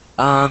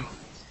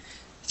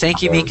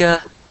 Thank you, Okay.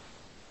 Mika.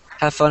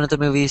 Have fun at the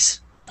movies.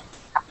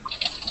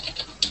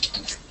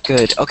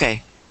 Good.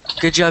 Okay.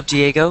 Good job,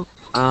 Diego.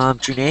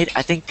 Junaid,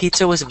 I think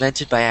pizza was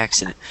invented by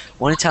accident.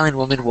 One Italian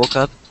woman woke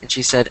up and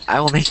she said, "I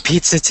will make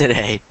pizza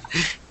today."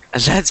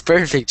 And that's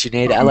perfect,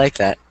 Junaid. I like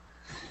that.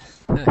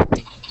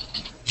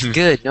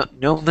 Good.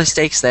 No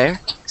mistakes there.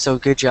 So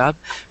good job.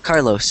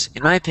 Carlos,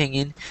 in my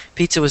opinion,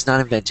 pizza was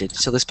not invented.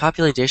 So this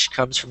popular dish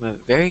comes from a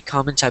very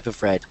common type of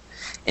bread.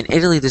 In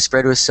Italy, this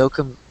bread was so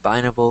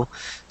combinable,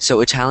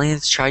 so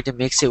Italians tried to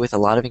mix it with a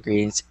lot of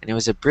ingredients, and it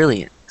was a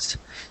brilliance.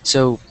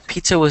 So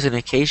pizza was an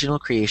occasional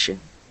creation,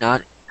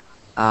 not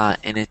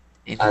an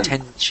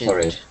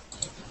intention.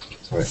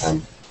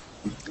 Sorry,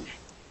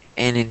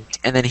 and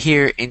then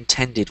here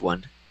intended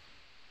one.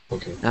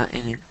 Okay. Not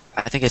in.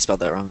 I think I spelled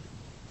that wrong.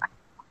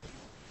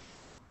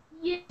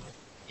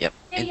 Yep,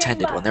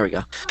 intended one. There we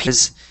go.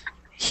 Because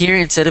here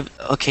instead of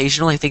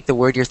occasional, I think the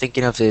word you're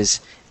thinking of is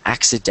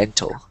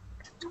accidental.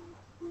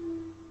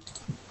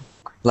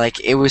 Like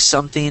it was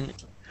something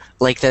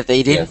like that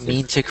they didn't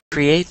mean to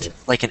create,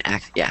 like an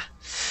act. Yeah.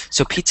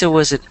 So pizza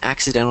was an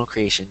accidental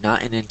creation,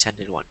 not an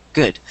intended one.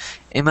 Good.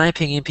 In my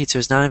opinion, pizza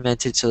was not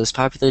invented, so this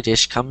popular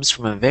dish comes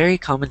from a very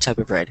common type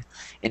of bread.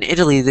 In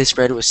Italy, this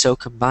bread was so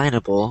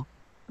combinable.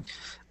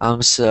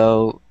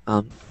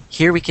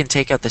 Here we can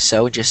take out the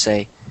so and just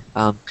say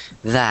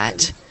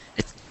that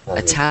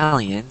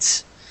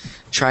Italians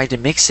tried to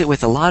mix it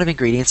with a lot of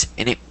ingredients,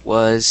 and it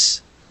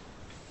was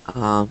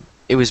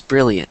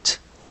brilliant.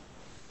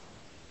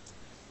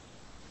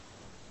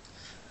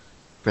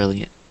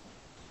 Brilliant.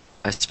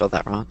 I spelled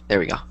that wrong. There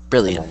we go.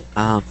 Brilliant.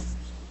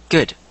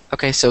 Good.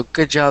 Okay, so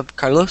good job,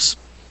 Carlos.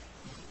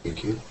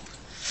 Thank you.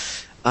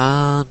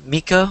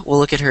 Mika, we'll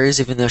look at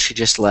hers even though she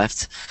just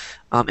left.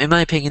 In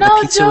my opinion, No,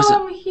 the pizza was.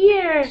 I'm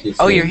here.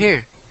 Oh, you're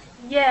here.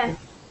 Yeah,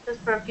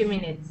 just for a few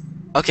minutes.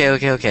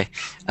 Okay.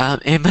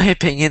 In my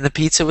opinion, the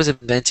pizza was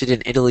invented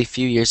in Italy a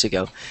few years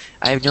ago.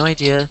 I have no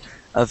idea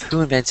of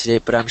who invented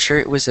it, but I'm sure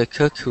it was a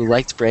cook who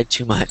liked bread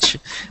too much.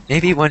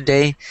 Maybe one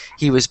day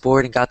he was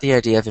bored and got the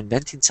idea of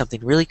inventing something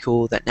really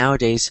cool that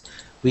nowadays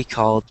we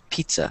call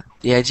pizza.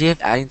 The idea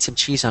of adding some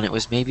cheese on it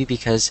was maybe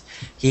because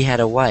he had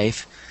a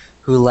wife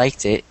who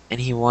liked it and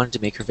he wanted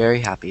to make her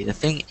very happy. The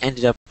thing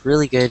ended up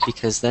really good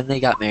because then they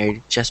got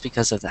married just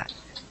because of that.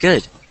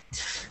 Good.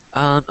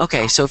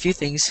 Okay, so a few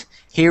things.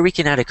 Here we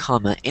can add a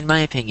comma, in my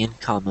opinion,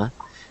 comma.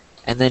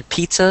 And then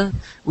pizza,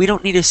 we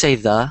don't need to say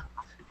the,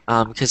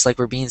 because like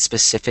we're being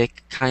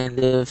specific, kind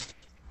of.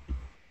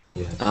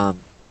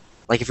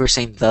 Like if we were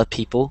saying the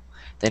people,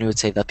 then we would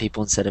say the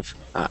people instead of,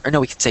 or no,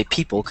 we could say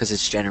people because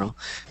it's general.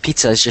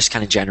 Pizza is just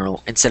kind of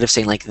general, instead of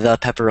saying like the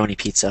pepperoni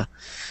pizza.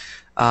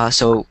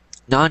 So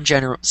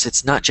non-general, so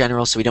it's not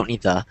general, so we don't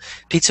need the.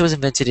 Pizza was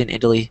invented in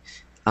Italy.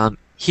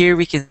 Here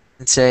we can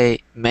say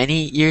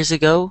many years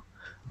ago.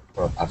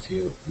 Or a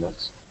few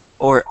months.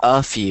 Or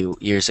a few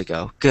years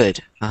ago.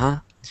 Good.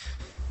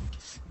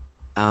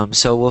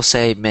 So we'll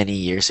say many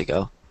years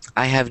ago.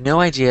 I have no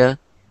idea.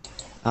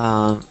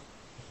 I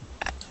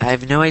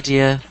have no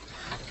idea.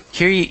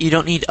 Here you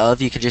don't need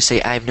of, you can just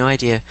say I have no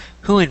idea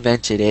who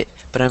invented it,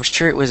 but I'm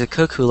sure it was a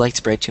cook who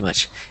liked bread too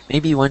much.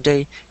 Maybe one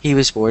day he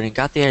was bored and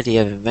got the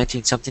idea of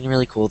inventing something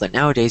really cool that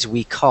nowadays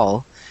we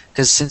call,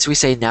 because since we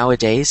say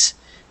nowadays,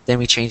 then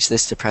we change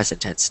this to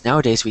present tense.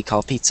 Nowadays we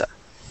call pizza.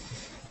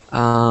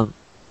 And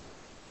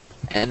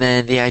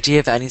then the idea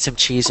of adding some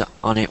cheese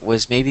on it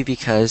was maybe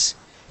because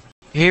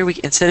here we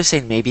instead of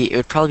saying maybe, it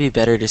would probably be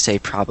better to say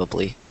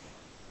probably.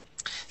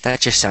 That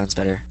just sounds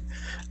better.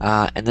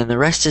 And then the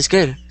rest is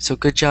good. So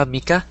good job,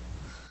 Mika.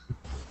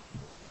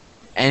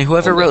 And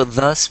whoever wrote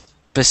the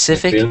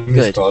specific, the film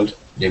good. is called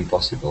The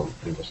Impossible.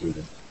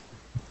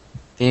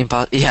 The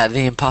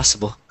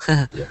Impossible.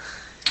 Yeah.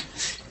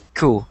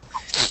 Cool.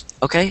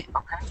 Okay.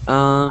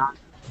 All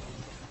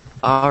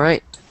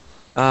right.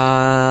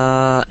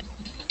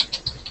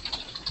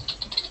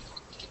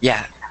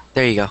 Yeah.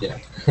 There you go. Yeah.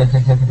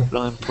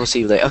 Lo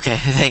imposible. Okay.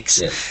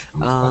 Thanks.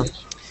 Yeah,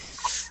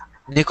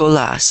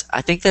 Nicolas,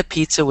 I think that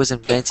pizza was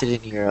invented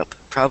in Europe,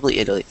 probably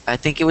Italy. I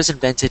think it was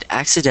invented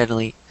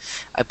accidentally.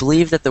 I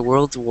believe that the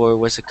World War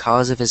was a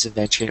cause of his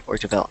invention or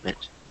development.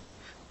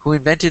 Who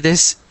invented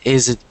this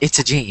it's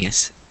a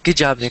genius. Good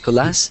job,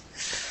 Nicolas.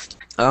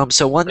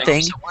 So one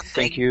thing.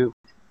 Thank you.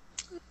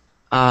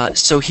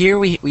 So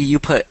here you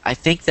put I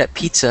think that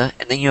pizza,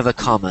 and then you have a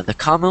comma. The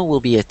comma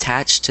will be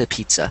attached to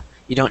pizza.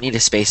 You don't need a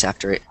space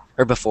after it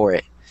or before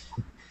it.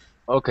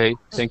 Okay,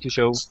 thank you,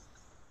 Joe.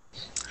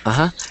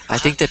 I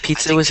think that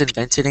pizza was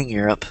invented in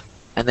Europe,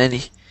 and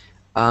then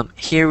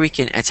here we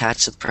can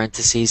attach the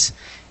parentheses,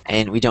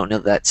 and we don't know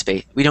that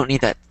space. We don't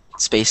need that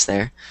space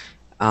there,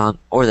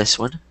 or this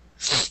one.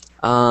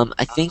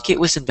 I think it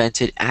was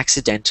invented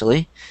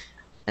accidentally,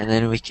 and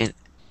then we can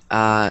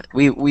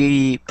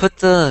we put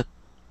the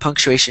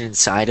punctuation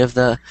inside of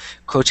the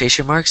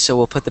quotation marks, so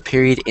we'll put the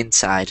period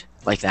inside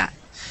like that.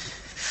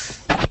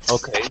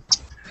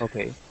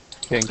 Okay.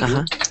 Thank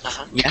you.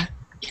 Yeah.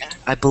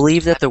 I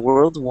believe that the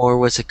World War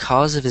was a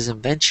cause of his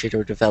invention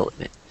or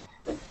development.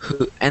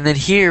 And then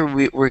here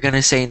we're going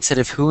to say instead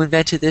of who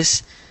invented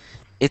this,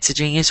 it's a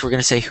genius, we're going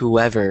to say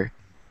whoever.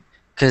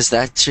 Because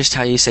that's just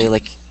how you say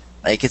like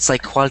it's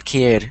like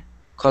cualquiera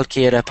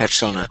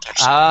persona.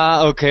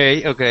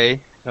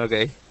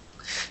 Okay.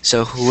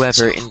 So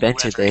whoever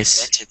invented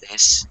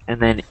this, and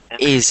then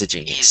is a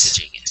genius.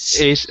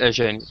 Is a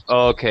genius.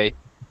 Okay.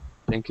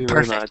 Thank you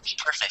very much.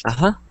 Perfect.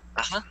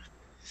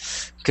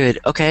 Good.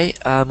 Okay.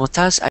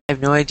 Motaz, I have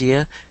no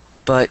idea,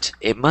 but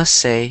it must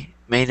say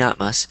may not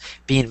must,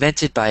 be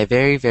invented by a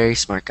very, very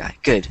smart guy.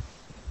 Good.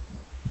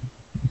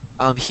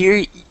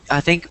 Here,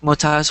 I think,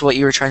 Motas, what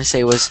you were trying to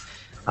say was,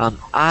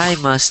 I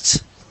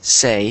must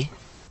say,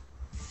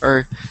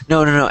 or,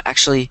 no,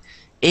 actually,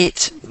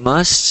 it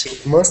must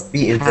It must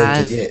be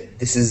invented. have, Yeah,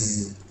 this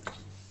is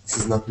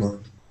not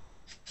known.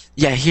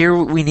 yeah, here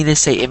we need to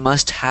say it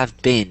must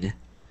have been.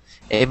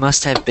 It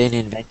must have been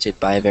invented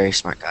by a very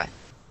smart guy.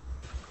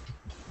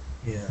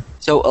 Yeah.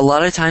 So a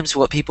lot of times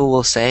what people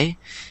will say,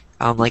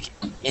 like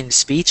in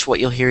speech, what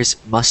you'll hear is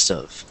must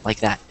have, like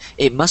that.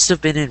 It must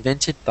have been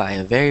invented by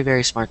a very,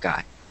 very smart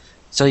guy.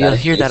 So you'll That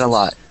hear that a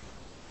lot.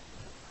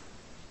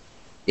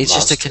 exists. It's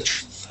just a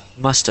Must.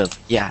 must have,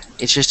 yeah.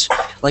 It's just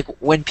like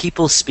when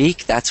people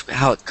speak, that's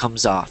how it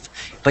comes off.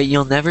 But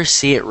you'll never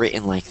see it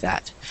written like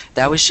that.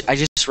 I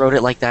just wrote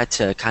it like that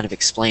to kind of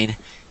explain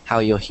how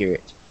you'll hear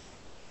it.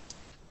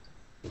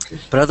 Okay.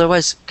 But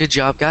otherwise, good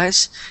job,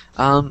 guys.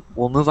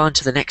 We'll move on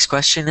to the next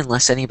question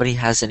unless anybody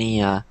has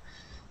any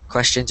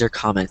questions or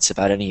comments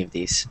about any of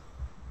these.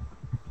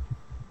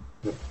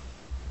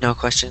 No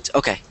questions?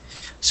 Okay.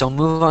 So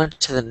move on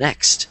to the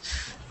next.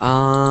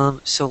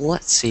 So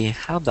let's see.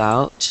 How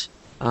about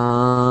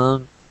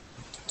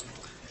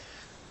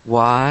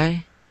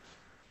why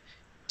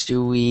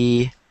do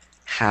we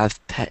have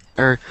pet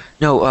or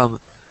no,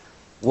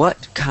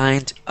 what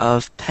kind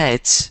of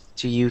pets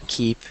do you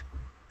keep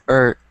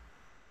or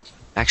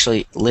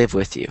actually live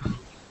with you?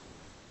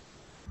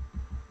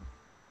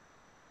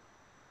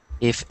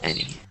 If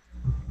any.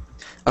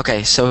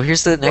 Okay, so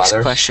here's the next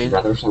question.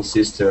 Brothers and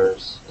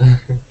sisters.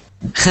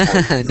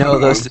 No,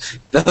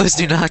 those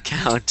do not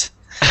count.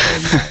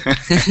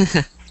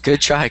 Good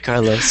try,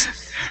 Carlos.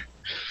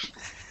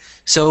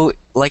 So,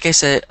 like I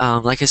said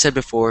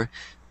before,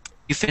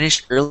 you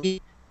finished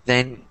early,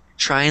 then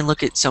try and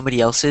look at somebody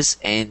else's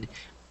and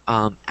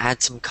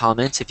add some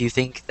comments if you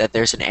think that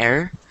there's an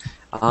error.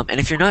 And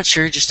if you're not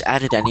sure, just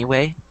add it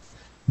anyway.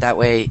 That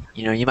way,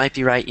 you might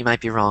be right, you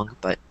might be wrong,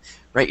 but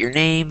write your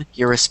name,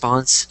 your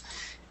response,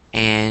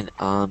 and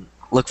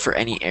look for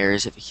any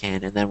errors if you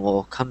can, and then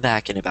we'll come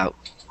back in about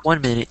 1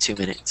 minute, 2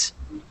 minutes.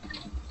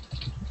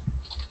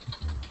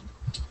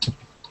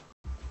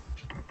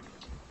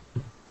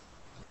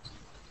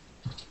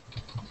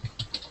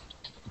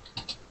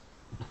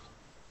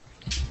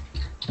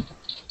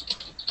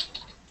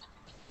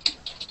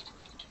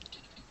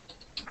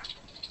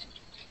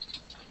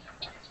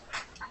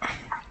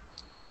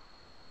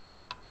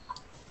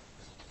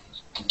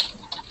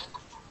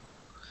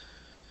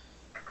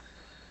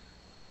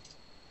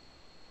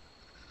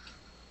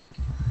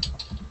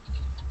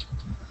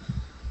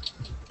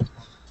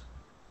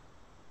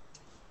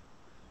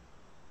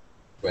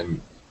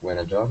 When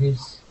a dog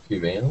is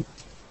female,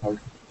 how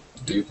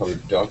do you call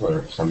it dog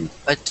or some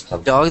A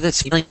dog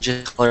that's feeling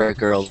just call her a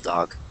girl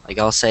dog. Like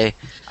I'll say,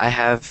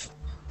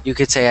 you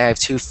could say I have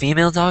 2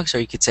 female dogs, or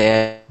you could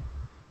say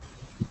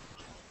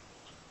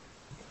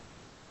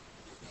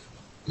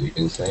you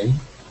can say,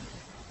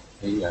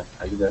 hey,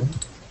 are you there?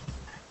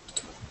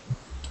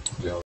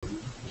 Joe,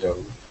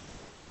 Joe.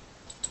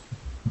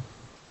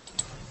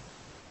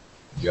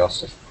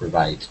 Joseph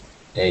provide.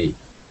 Hey,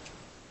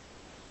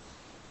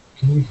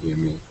 can you hear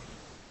me?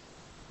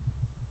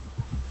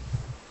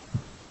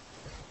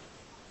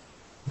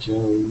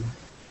 Joe,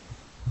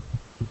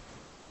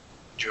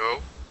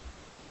 Joe?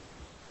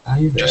 are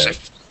you there?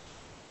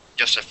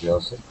 Joseph.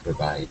 Joseph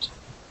provide,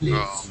 please.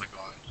 Oh my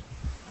god.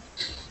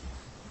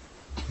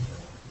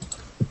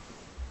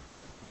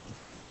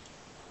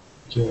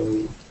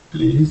 Joe,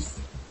 please.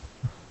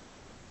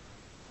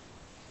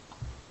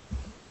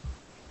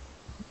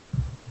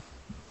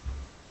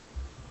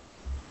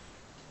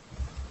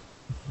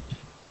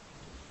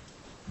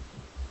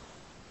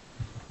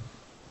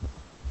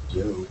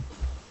 Joe,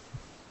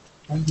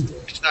 are you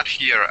there? He's not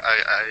here.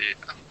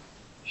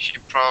 He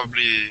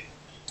probably,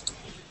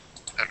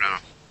 I don't know.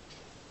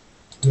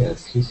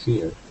 Yes, he's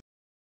here.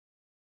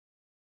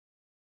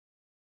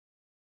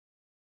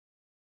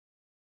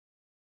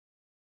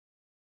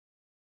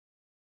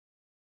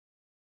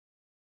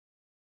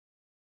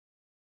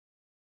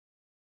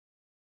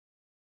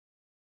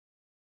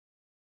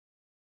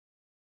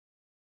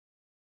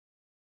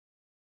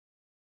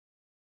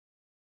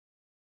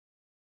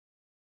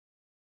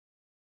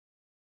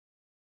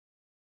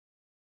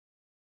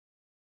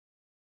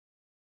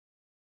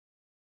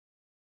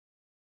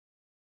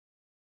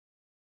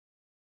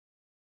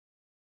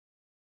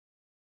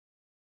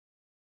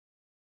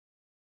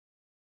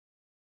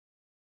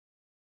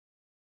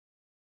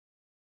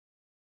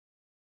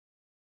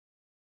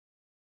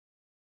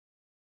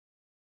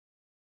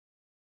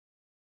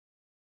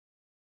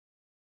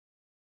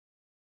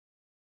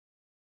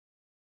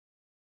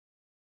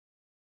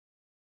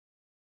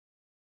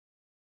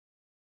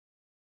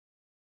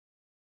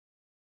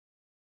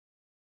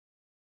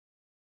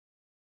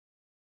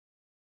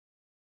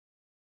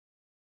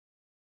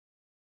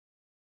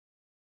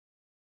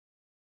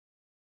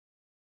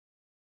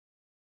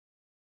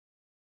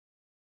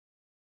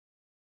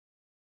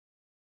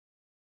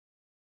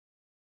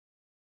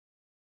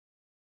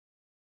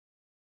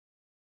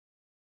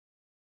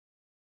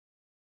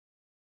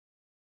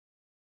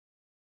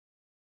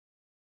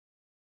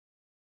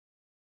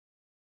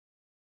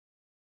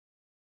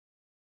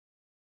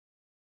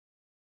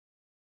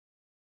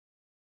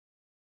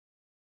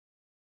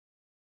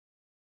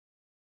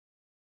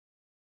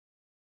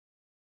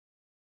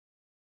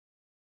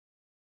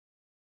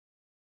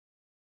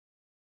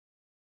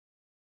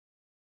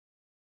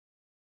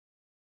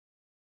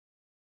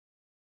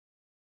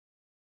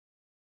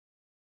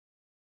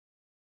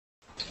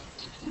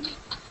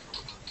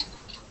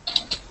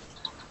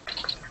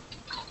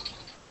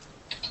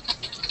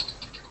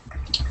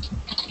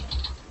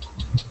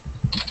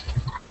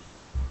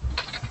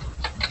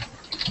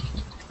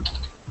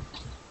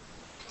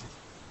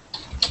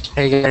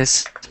 Hey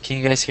guys, can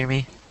you guys hear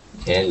me?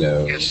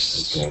 Hello.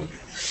 Yes. Okay.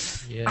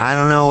 Yes. I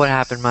don't know what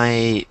happened.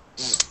 I'm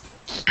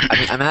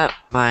at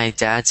my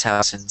dad's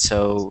house, and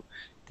so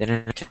the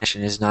internet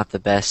connection is not the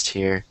best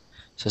here.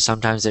 So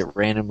sometimes it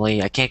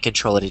randomly, I can't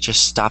control it. It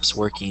just stops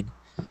working.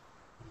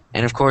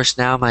 And of course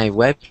now my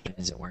webcam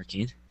isn't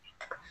working.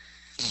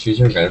 She's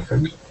your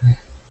girlfriend?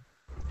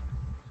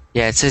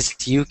 Yeah, it says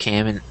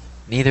UCam, and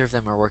neither of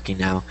them are working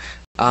now.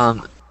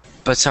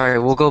 But sorry,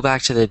 we'll go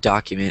back to the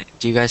document.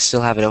 Do you guys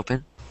still have it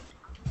open?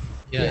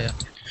 Yeah.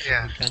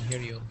 Yeah. We can hear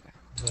you.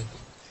 Good.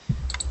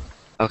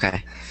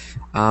 Okay.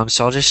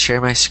 So I'll just share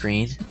my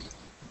screen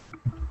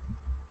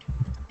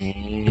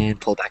and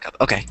pull it back up.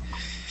 Okay.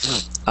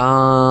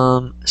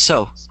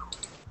 So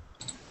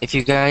if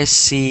you guys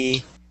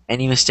see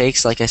any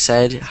mistakes, like I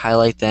said,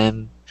 highlight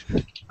them,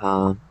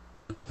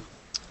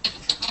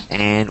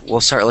 and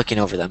we'll start looking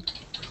over them.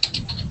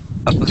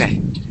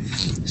 Okay.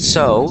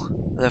 So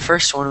the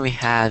first one we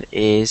have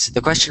is,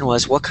 the question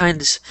was, what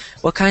kind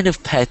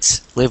of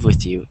pets live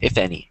with you, if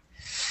any?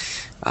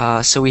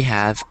 So we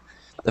have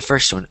the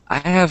first one. I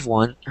have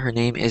one. Her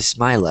name is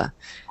Mila.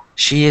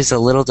 She is a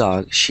little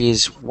dog. She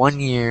is 1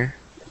 year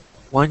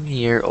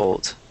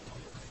old.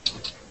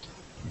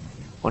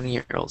 1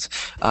 year old.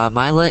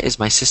 Mila is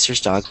my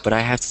sister's dog, but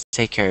I have to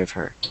take care of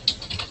her.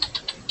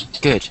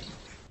 Good.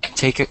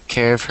 Take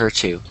care of her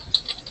too.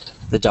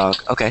 The dog.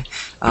 Okay.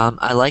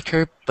 I like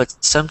her, but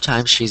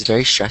sometimes she's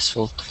very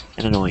stressful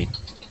and annoying.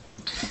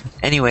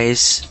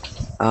 Anyways,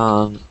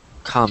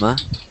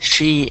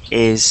 she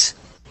is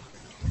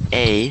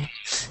a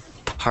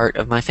part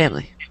of my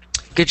family.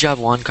 Good job,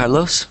 Juan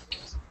Carlos.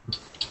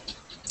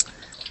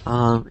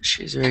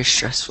 She's very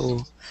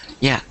stressful.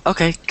 Yeah,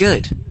 okay,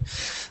 good.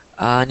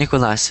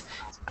 Nicolas,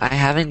 I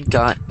haven't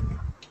got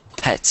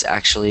pets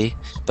actually,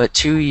 but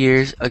 2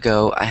 years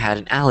ago I had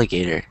an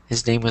alligator.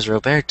 His name was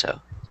Roberto.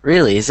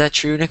 Really? Is that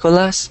true,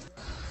 Nicolas?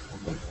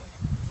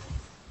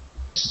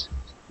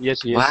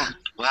 Yes, Wow.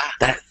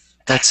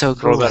 That's so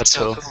cool.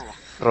 Roberto.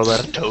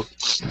 Roberto.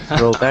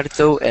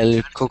 Roberto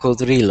el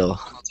cocodrilo.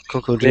 The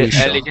Cocodrilo.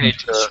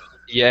 alligator.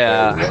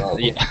 Yeah. Very well.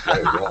 Yeah.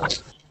 Very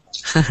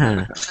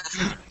well.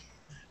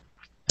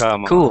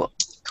 Come on. Cool.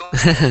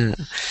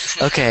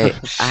 Okay,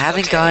 I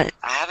haven't got.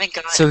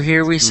 So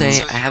here we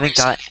say I haven't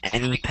got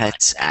any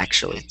pets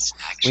actually.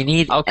 We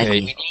need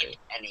Okay.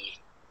 any.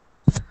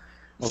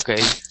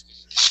 Okay.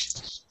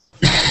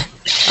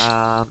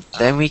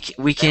 Then we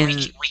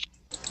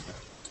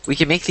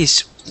can make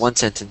these one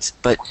sentence,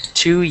 but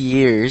 2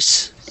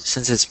 years,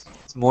 since it's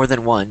more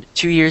than one.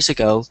 2 years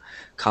ago,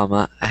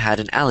 I had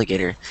an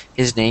alligator.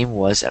 His name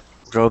was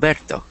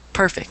Roberto.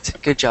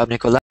 Perfect. Good job,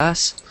 Nicolas.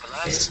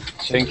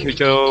 Thank you,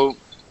 Joe.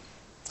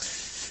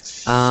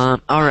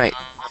 Alright.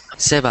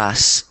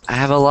 Sebas, I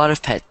have a lot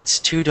of pets.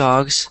 2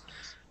 dogs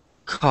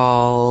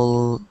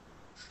called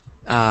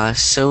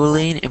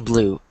Soline and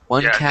Blue.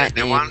 One Yeah, cat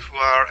the named... ones who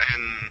are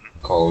in.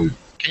 Cold.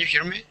 Can you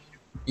hear me?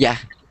 Yeah.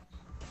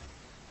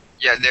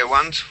 Yeah, the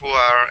ones who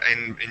are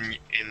in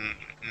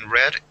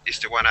red is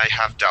the one I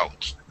have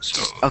doubts.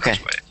 So Okay.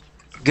 that's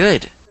why.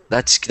 Good.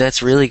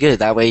 That's really good.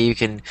 That way you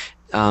can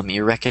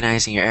you're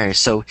recognizing your errors.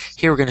 So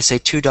here we're gonna say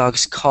 2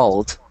 dogs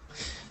called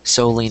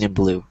Soline and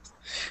Blue.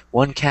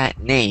 1 cat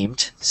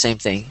named, same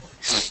thing.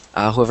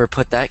 Whoever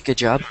put that, good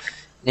job.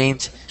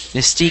 Named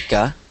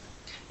Mystica,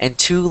 and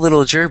 2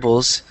 little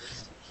gerbils.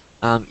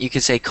 You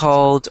could say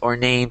called or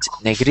named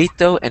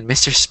Negrito and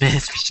Mr.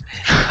 Smith.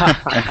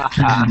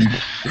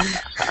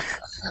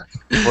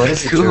 What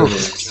is a Cool.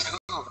 gerbil?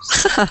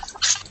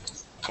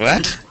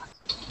 What?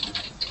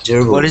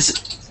 Gerbil. What is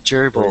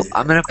gerbil?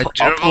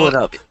 I'll pull it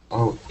up.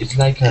 Oh, it's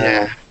like a.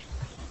 Yeah.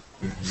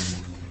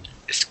 Mhm.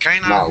 It's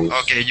kind of Mouse.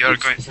 okay. You're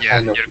going. It's a Yeah,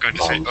 kind of you're going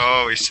to say. mouse.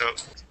 Oh, it's so.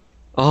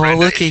 Oh, Brenda,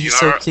 look, if he's you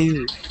so are-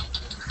 cute.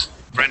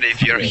 Brenda,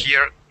 if you're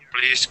here,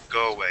 please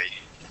go away.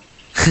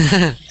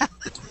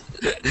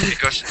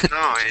 Because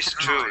no, it's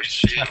true.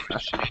 She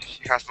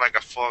has like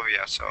a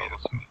phobia, so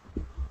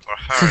for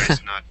her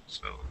it's not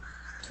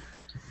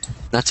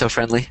Not so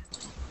friendly.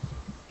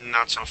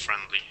 so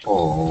friendly.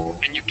 Oh.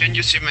 Can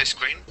you see my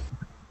screen?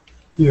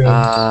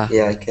 Yeah.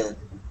 Yeah, I can.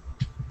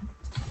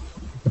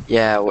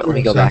 Yeah, let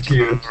me go So back.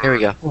 cute. Here we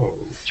go. Oh.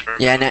 Sure.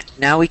 Yeah,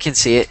 now we can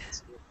see it.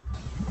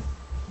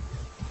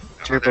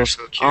 Oh, they're Gerbils.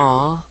 so cute.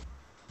 Aww.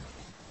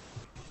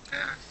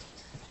 Yeah.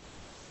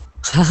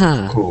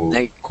 Haha. Cool.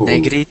 Cool.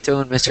 Negrito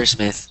and Mr.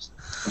 Smith.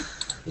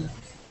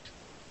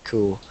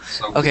 Cool.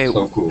 So, Okay,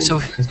 so cool.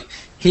 so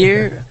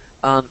here,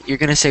 you're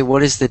gonna say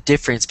what is the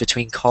difference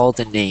between called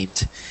and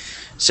named.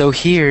 So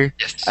here,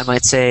 Yes. I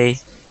might say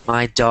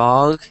my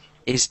dog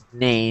is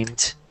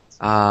named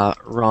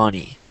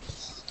Ronnie,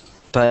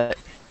 but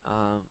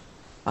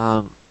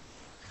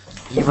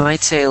you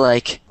might say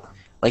like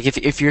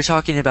if you're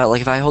talking about,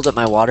 like, if I hold up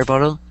my water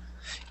bottle,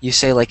 you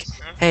say like,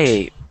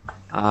 hey,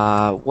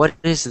 what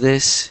is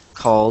this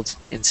called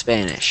in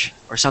Spanish,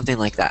 or something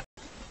like that.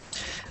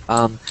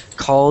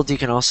 Called, you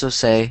can also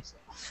say,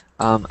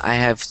 I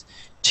have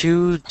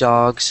 2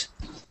 dogs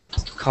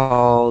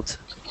called.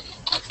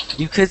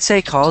 You could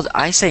say called.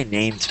 I say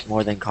named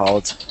more than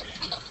called.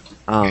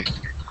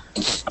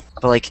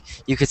 but like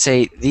you could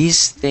say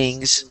these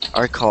things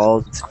are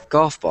called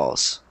golf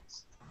balls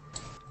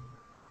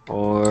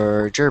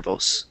or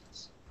gerbils.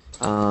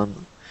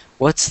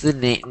 What's the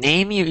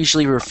name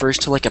usually refers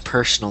to like a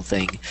personal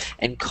thing,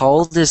 and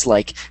called is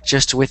like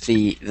just with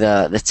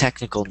the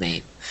technical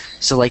name.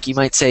 So like you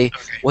might say,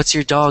 Okay. "What's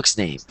your dog's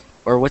name?"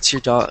 or "What's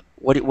your dog?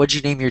 What'd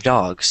you name your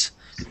dogs?"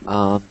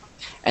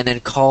 And then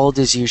called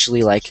is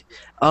usually like,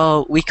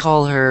 "Oh, we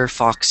call her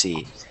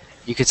Foxy."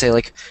 You could say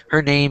like,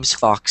 "Her name's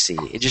Foxy."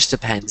 It just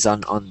depends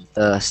on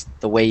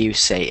the way you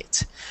say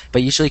it.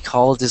 But usually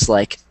called is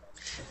like,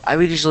 I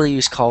would usually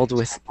use called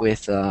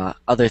with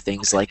other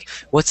things like,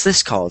 "What's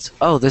this called?"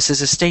 "Oh, this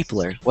is a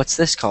stapler." "What's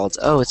this called?"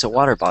 "Oh, it's a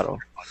water bottle."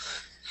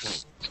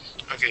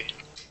 Okay.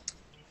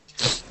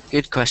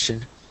 Good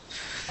question.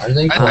 Are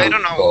they I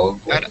don't know.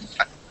 called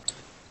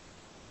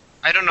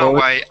I don't know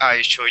Well, why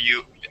I show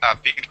you a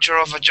picture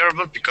of a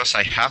gerbil because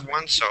I have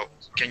one. So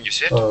can you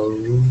see it?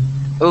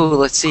 Oh,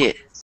 let's see it.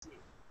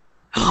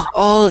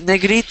 Oh,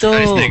 Negrito!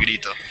 That is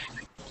Negrito.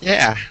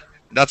 Yeah,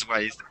 that's why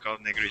it's called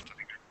Negrito.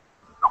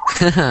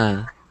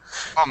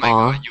 Oh my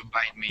Aw. god, you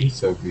bite me. He's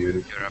so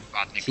beautiful. You're a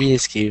bad Negrito. He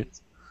is cute.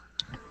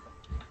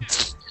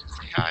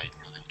 Hi,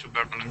 to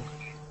Berbalin.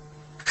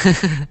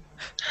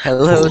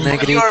 Hello, You're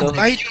Negrito.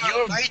 bite.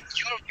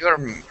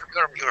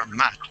 You're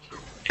mad.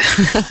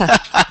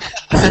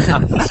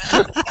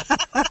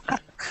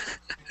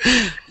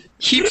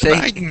 He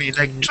bite me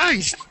like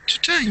twice, 2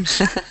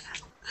 times.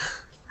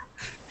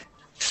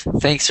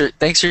 Thanks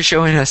for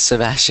showing us,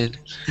 Sebastian.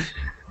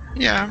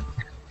 Yeah.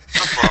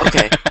 No problem.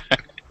 Okay.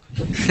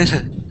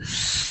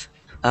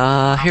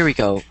 Here we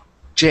go.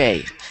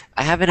 Jay,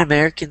 I have an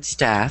American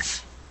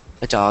staff,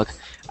 a dog.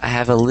 I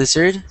have a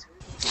lizard,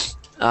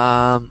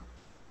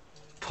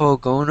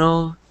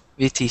 Pogono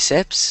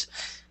viticeps.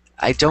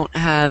 I don't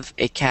have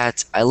a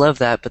cat. I love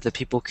that, but the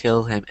people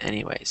kill him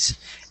anyways.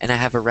 And I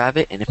have a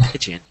rabbit and a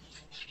pigeon.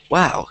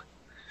 Wow.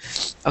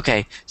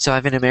 Okay, so I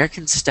have an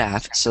American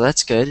staff, so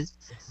that's good.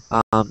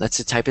 That's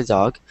a type of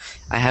dog.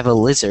 I have a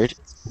lizard.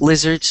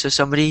 Lizard, so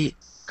somebody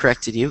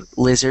corrected you.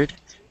 Lizard.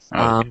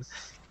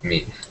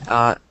 Me.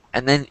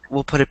 And then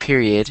we'll put a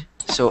period.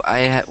 So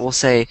we'll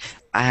say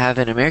I have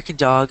an American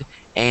dog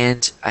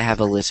and I have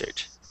a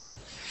lizard.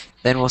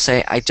 Then we'll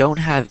say I don't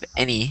have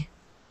any.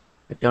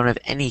 I don't have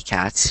any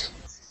cats.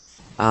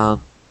 But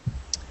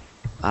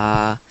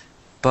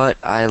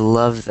I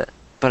love that.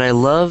 But I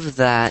love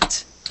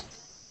that.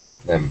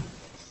 Them.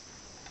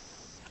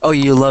 Oh,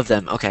 you love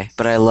them. Okay,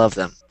 but I love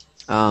them.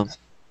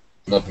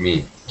 Not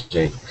me.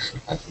 Jay.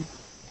 I think.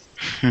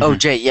 Oh,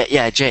 Jay.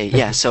 Yeah, Jay.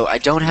 Yeah. So I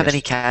don't have Yes.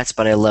 any cats,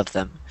 but I love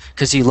them.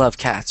 Because you love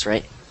cats,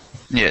 right?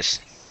 Yes.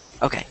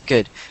 Okay,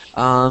 good.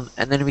 And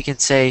then we can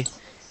say,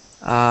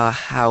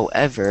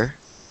 however,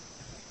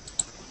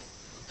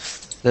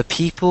 the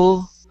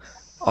people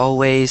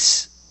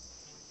always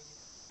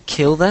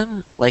kill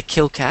them, like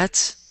kill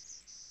cats.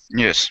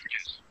 Yes.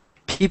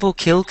 People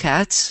kill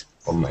cats.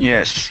 Oh my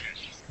Yes.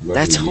 God.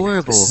 That's Really?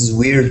 horrible. This is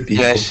weird,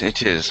 people. Yes,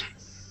 it is.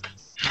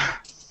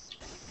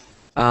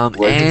 Where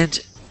did- And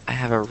I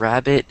have a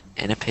rabbit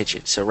and a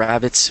pigeon. So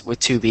rabbits with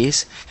 2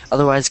 B's.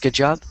 Otherwise, good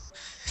job.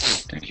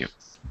 Thank you.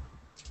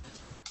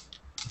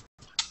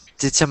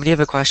 Did somebody have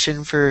a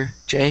question for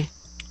Jay?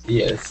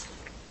 Yes.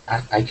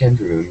 I can't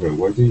remember.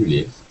 Where do you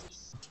live?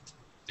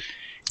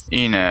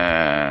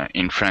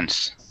 In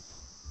France,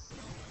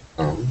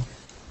 Oh.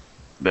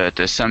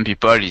 but some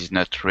people is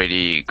not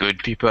really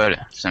good people.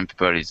 Some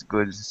people is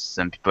good.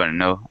 Some people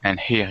no, and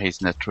here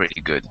is not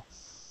really good.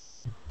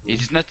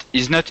 It's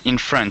not in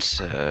France.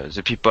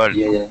 The people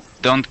Yeah.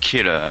 don't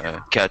kill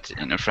a cat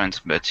in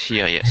France, but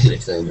here yes.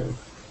 Yes, I know.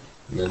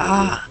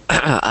 No.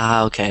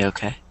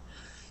 Okay.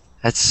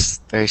 That's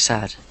very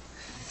sad.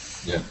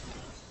 Yeah.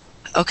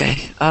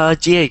 Okay,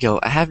 Diego,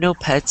 I have no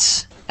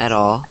pets at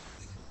all,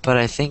 but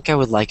I think I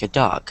would like a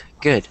dog.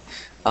 Good.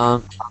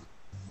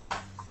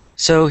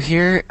 So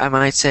here I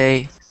might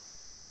say,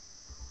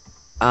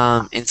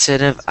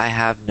 instead of I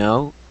have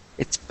no,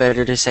 it's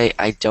better to say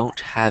I don't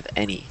have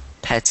any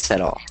pets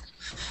at all.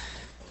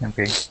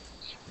 Okay.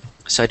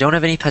 So I don't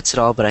have any pets at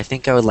all, but I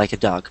think I would like a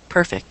dog.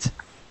 Perfect.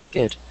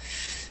 Good.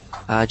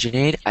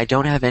 Junaid, I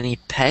don't have any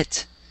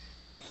pets,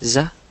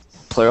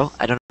 plural.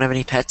 I don't have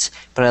any pets,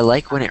 but I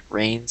like when it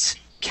rains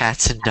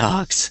cats and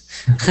dogs.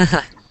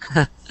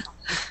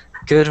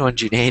 Good one,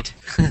 Junaid.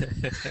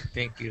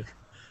 Thank you.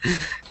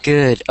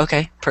 Good.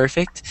 Okay,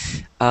 perfect.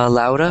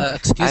 Laura, I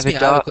Excuse have me. a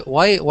dog.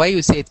 Why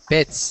you said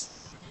pets?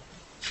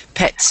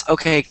 Pets.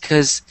 Okay,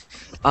 because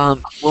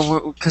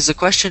the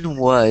question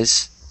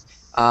was,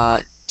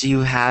 do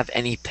you have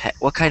any pet?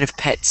 What kind of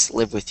pets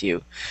live with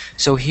you?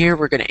 So here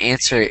we're gonna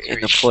answer it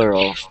in the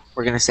plural.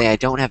 We're gonna say I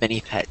don't have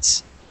any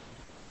pets.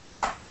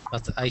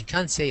 But I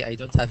can't say I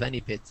don't have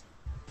any pet.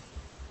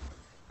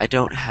 I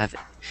don't have.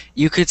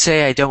 You could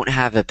say I don't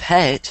have a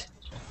pet,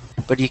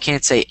 but you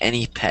can't say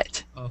any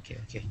pet. Okay.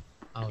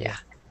 Oh, Yeah.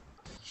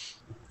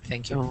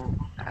 Thank you. Don't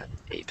have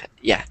a pet.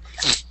 Yeah.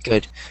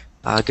 Good.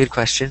 Good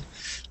question.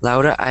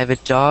 Laura, I have a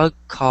dog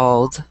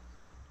called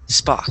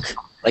Spock.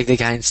 like the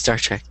guy in Star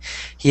Trek.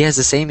 He has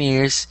the same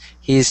ears.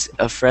 He's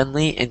a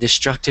friendly and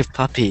destructive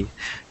puppy.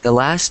 The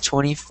last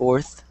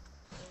 24th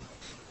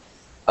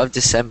of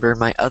December,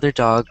 my other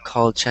dog,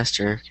 called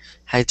Chester,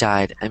 had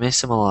died. I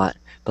miss him a lot,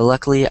 but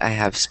luckily I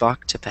have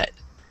Spock to pet.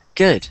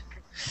 Good.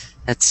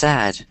 That's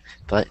sad,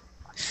 but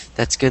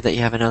that's good that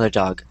you have another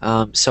dog.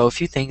 So a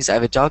few things. I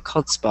have a dog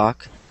called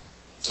Spock.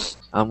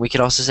 We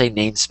could also say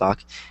named Spock.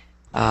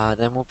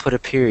 Then we'll put a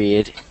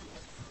period,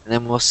 and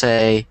then we'll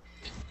say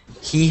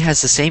he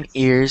has the same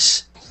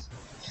ears.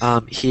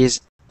 He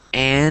is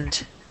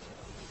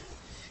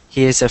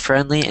a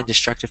friendly and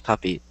destructive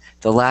puppy.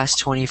 The last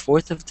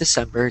 24th of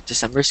December,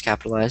 December is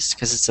capitalized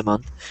because it's a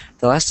month.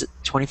 The last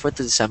 24th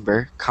of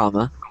December,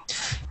 comma,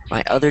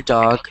 my other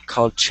dog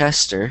called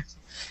Chester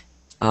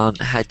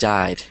had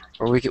died.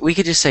 Or we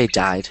could just say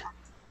died.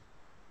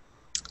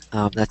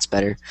 That's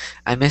better.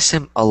 I miss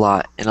him a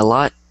lot, and a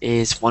lot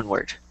is one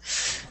word.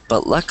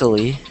 But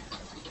luckily,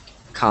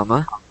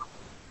 comma,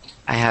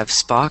 I have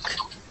Spock.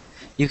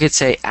 You could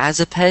say as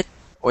a pet,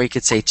 or you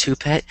could say to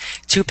pet.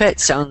 To pet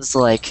sounds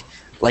like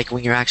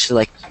when you're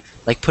actually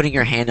like putting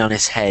your hand on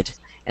his head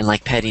and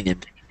like petting him.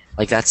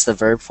 Like that's the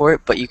verb for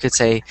it. But you could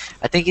say,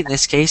 I think in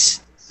this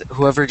case,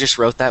 whoever just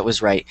wrote that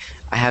was right.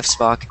 I have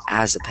Spock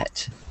as a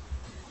pet.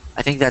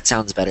 I think that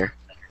sounds better.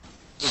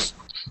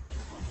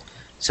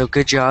 So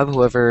good job,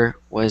 whoever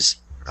was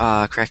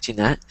correcting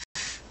that.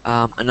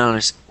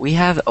 Anonymous, we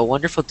have a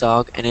wonderful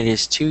dog, and it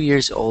is 2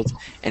 years old,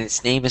 and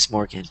its name is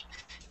Morgan.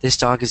 This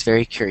dog is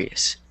very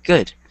curious.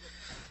 Good.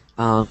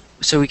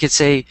 So we could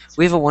say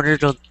we have a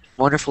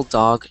wonderful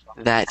dog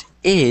that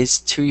is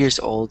 2 years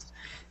old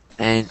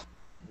and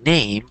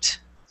named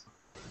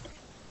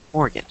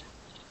Morgan.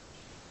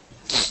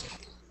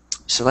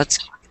 So that's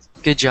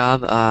good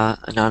job,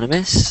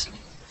 Anonymous.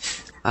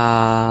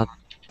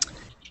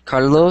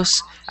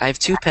 Carlos, I have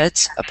 2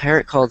 pets, a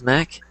parrot called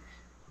Mac.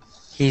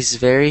 He's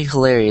very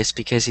hilarious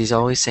because he's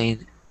always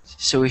saying,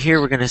 so here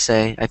we're going to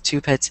say, I have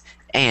 2 pets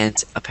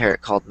and a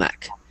parrot called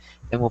Mac.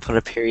 Then we'll put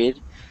a period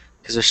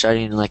because we're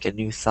starting like a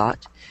new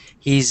thought.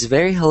 He's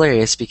very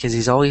hilarious because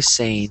he's always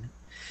saying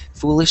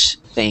foolish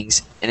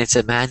things, and it's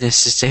a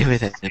madness to stay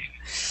with him.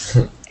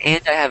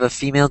 And I have a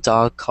female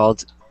dog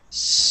called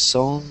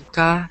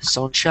Sonsha.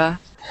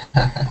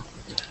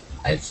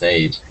 I'd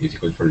say it's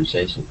difficult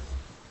pronunciation.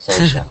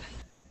 Sonsha.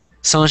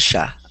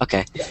 Sonsha.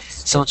 Okay.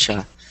 Yes.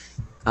 Sonsha.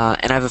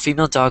 And I have a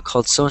female dog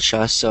called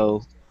Sonsha,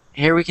 so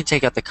here we can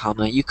take out the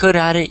comma. You could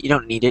add it, you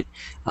don't need it.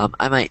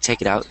 I might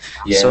take it out.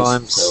 Yes,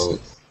 So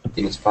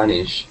in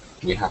Spanish,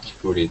 we have to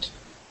put it.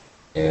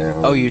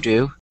 Oh, you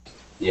do?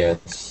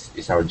 Yes,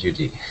 it's our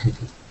duty.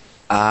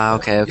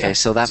 Okay. Yeah,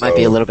 So that might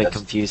be a little bit that's-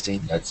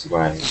 confusing. That's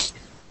why.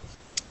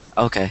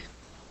 Okay.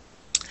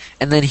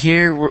 And then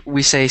here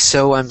we say,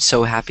 so I'm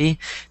so happy.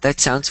 That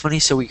sounds funny,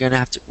 so we're gonna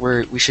have to.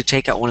 We should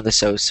take out one of the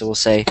so's. So we'll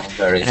say,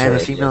 Very and I have a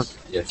sorry. female.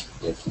 Yes.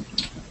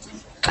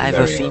 I have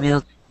a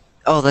female.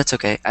 Oh, that's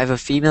okay. I have a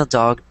female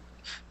dog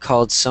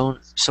called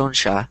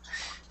Sonsha,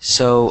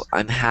 so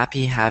I'm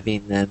happy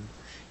having them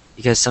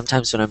because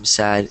sometimes when I'm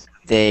sad,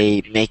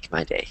 they make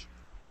my day.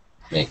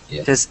 Yeah.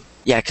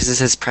 Because it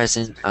says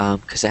present.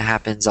 Because it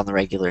happens on the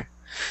regular.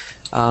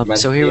 But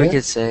So here we here-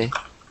 could say,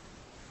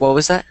 what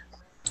was that?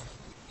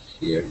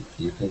 Here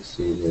you can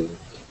see the.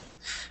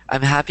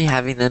 I'm happy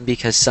having them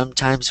because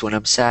sometimes when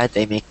I'm sad,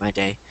 they make my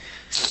day.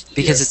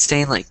 Because Yes. it's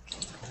saying like,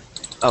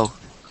 oh,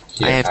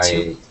 Here, I have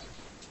 2.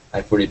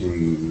 I put it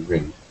in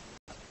green.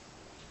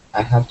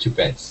 I have 2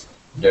 pets.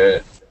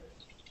 The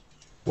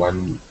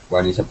one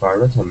is a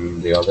parrot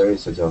and the other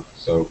is a dog.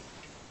 So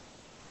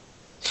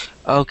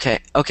Okay,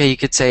 you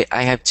could say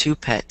I have 2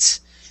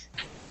 pets.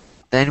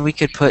 Then we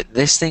could put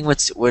this thing,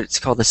 what's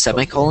called a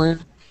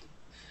semicolon,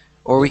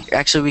 or we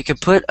could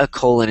put a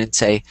colon and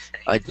say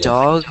a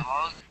dog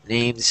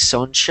named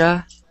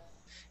Sonsha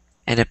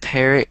and a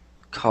parrot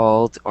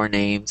called or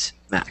named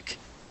Mac.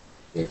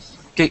 yes.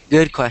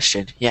 Good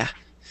question. Yeah.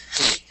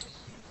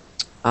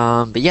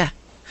 But yeah,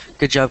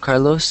 good job,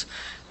 Carlos.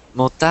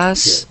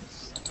 Motas.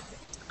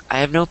 I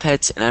have no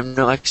pets and I'm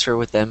no expert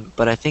with them,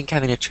 but I think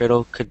having a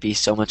turtle could be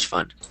so much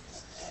fun.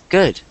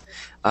 Good.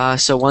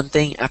 So one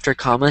thing after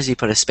commas, you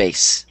put a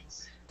space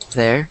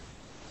there.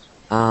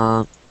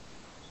 Would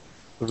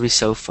be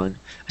so fun.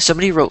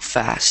 Somebody wrote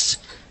fast.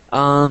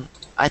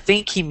 I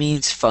think he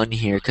means fun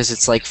here because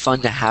it's like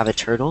fun to have a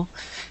turtle.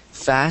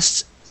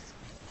 Fast.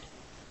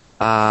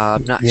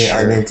 I'm not Yeah,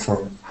 I sure. meant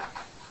fun.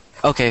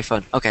 Okay,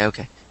 fun.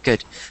 Okay,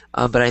 good.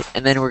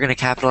 And then we're gonna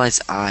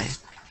capitalize I.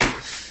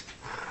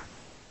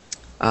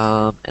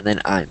 And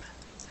then I'm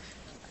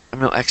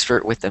no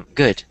expert with them.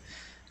 Good.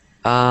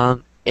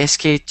 Est-ce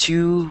que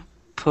tu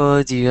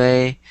peux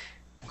dire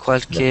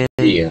quelque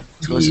Dire.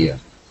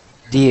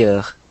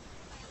 dire?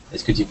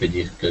 Est-ce que tu peux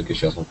dire quelque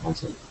chose en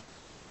français?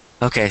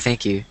 Okay,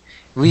 thank you.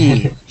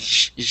 Oui,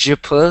 je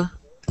peux.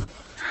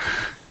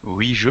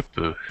 Oui, je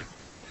peux.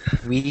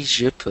 Oui,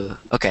 je peux.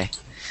 Okay.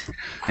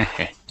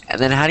 And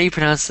then how do you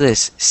pronounce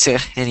this? C'est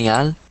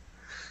génial.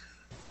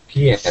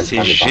 Qui est en train C'est de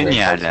parler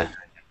génial. français?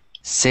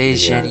 C'est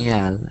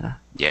Génial. génial.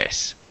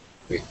 Yes.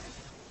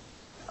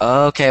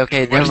 Okay,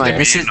 okay, What never is the mind.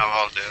 This is meaning of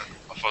all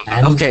the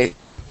And- okay.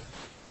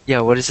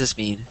 Yeah, what does this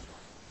mean?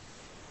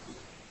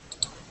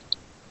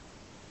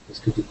 Est-ce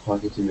que tu crois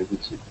que tu me dis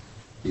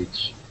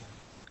speech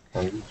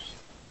French?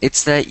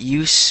 It's that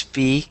you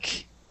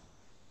speak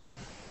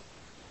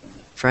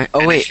French.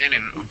 Oh wait,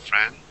 anything in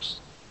French?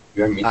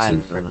 You are I mixing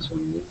don't French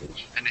and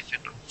English. Anything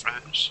in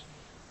French?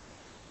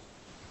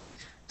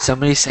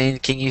 somebody's saying,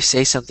 can you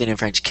say something in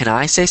French? Can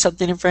I say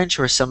something in French,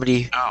 or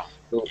somebody Oh,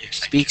 who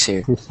yes, I speaks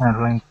here?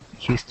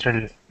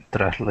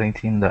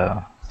 Translating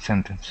the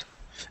sentence.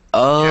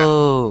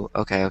 Oh,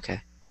 okay,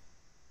 okay.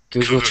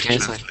 Google Google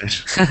Translate.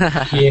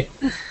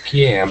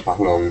 Qui est un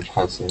parlant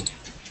français?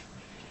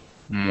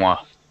 Moi.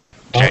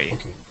 Okay.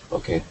 Oh,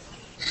 okay.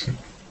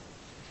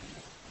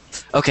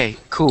 Okay,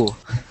 cool.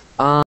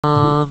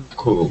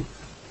 Cool.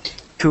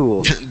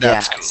 Cool. That's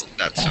yeah, cool.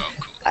 That's so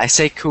cool. I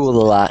say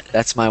cool a lot.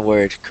 That's my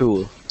word.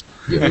 Cool.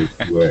 Your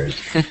word.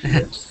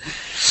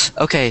 Yes.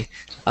 Okay.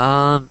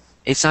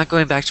 It's not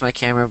going back to my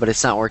camera, but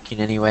it's not working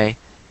anyway.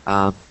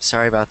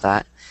 Sorry about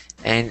that.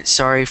 And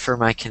sorry for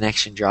my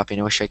connection dropping.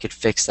 I wish I could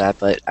fix that,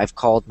 but I've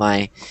called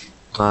my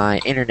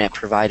internet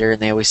provider,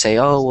 and they always say,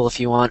 "Oh, well, if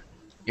you want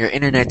your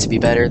internet to be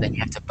better, then you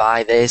have to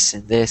buy this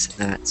and this and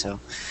that." So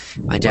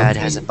my dad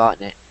hasn't bought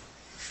it.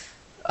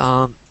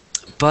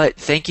 But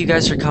thank you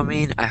guys for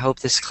coming. I hope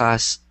this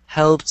class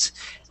helped.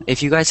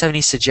 If you guys have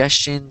any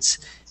suggestions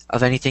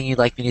of anything you'd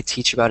like me to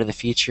teach about in the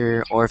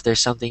future, or if there's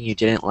something you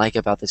didn't like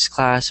about this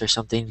class or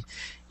something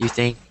you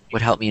think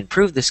would help me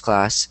improve this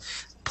class,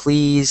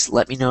 please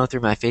let me know through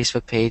my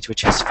Facebook page,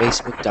 which is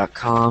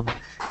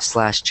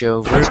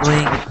facebook.com/Joe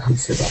Verbling.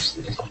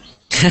 Sebastian.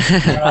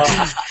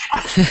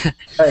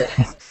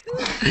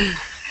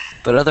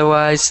 But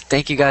otherwise,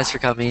 thank you guys for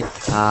coming.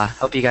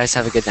 Hope you guys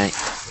have a good night.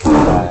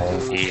 Bye.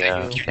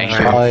 Yeah. Thank you. Thank you.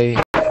 Bye.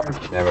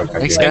 Never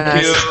Thanks, forget.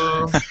 guys.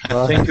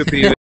 Thank you,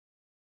 Peter.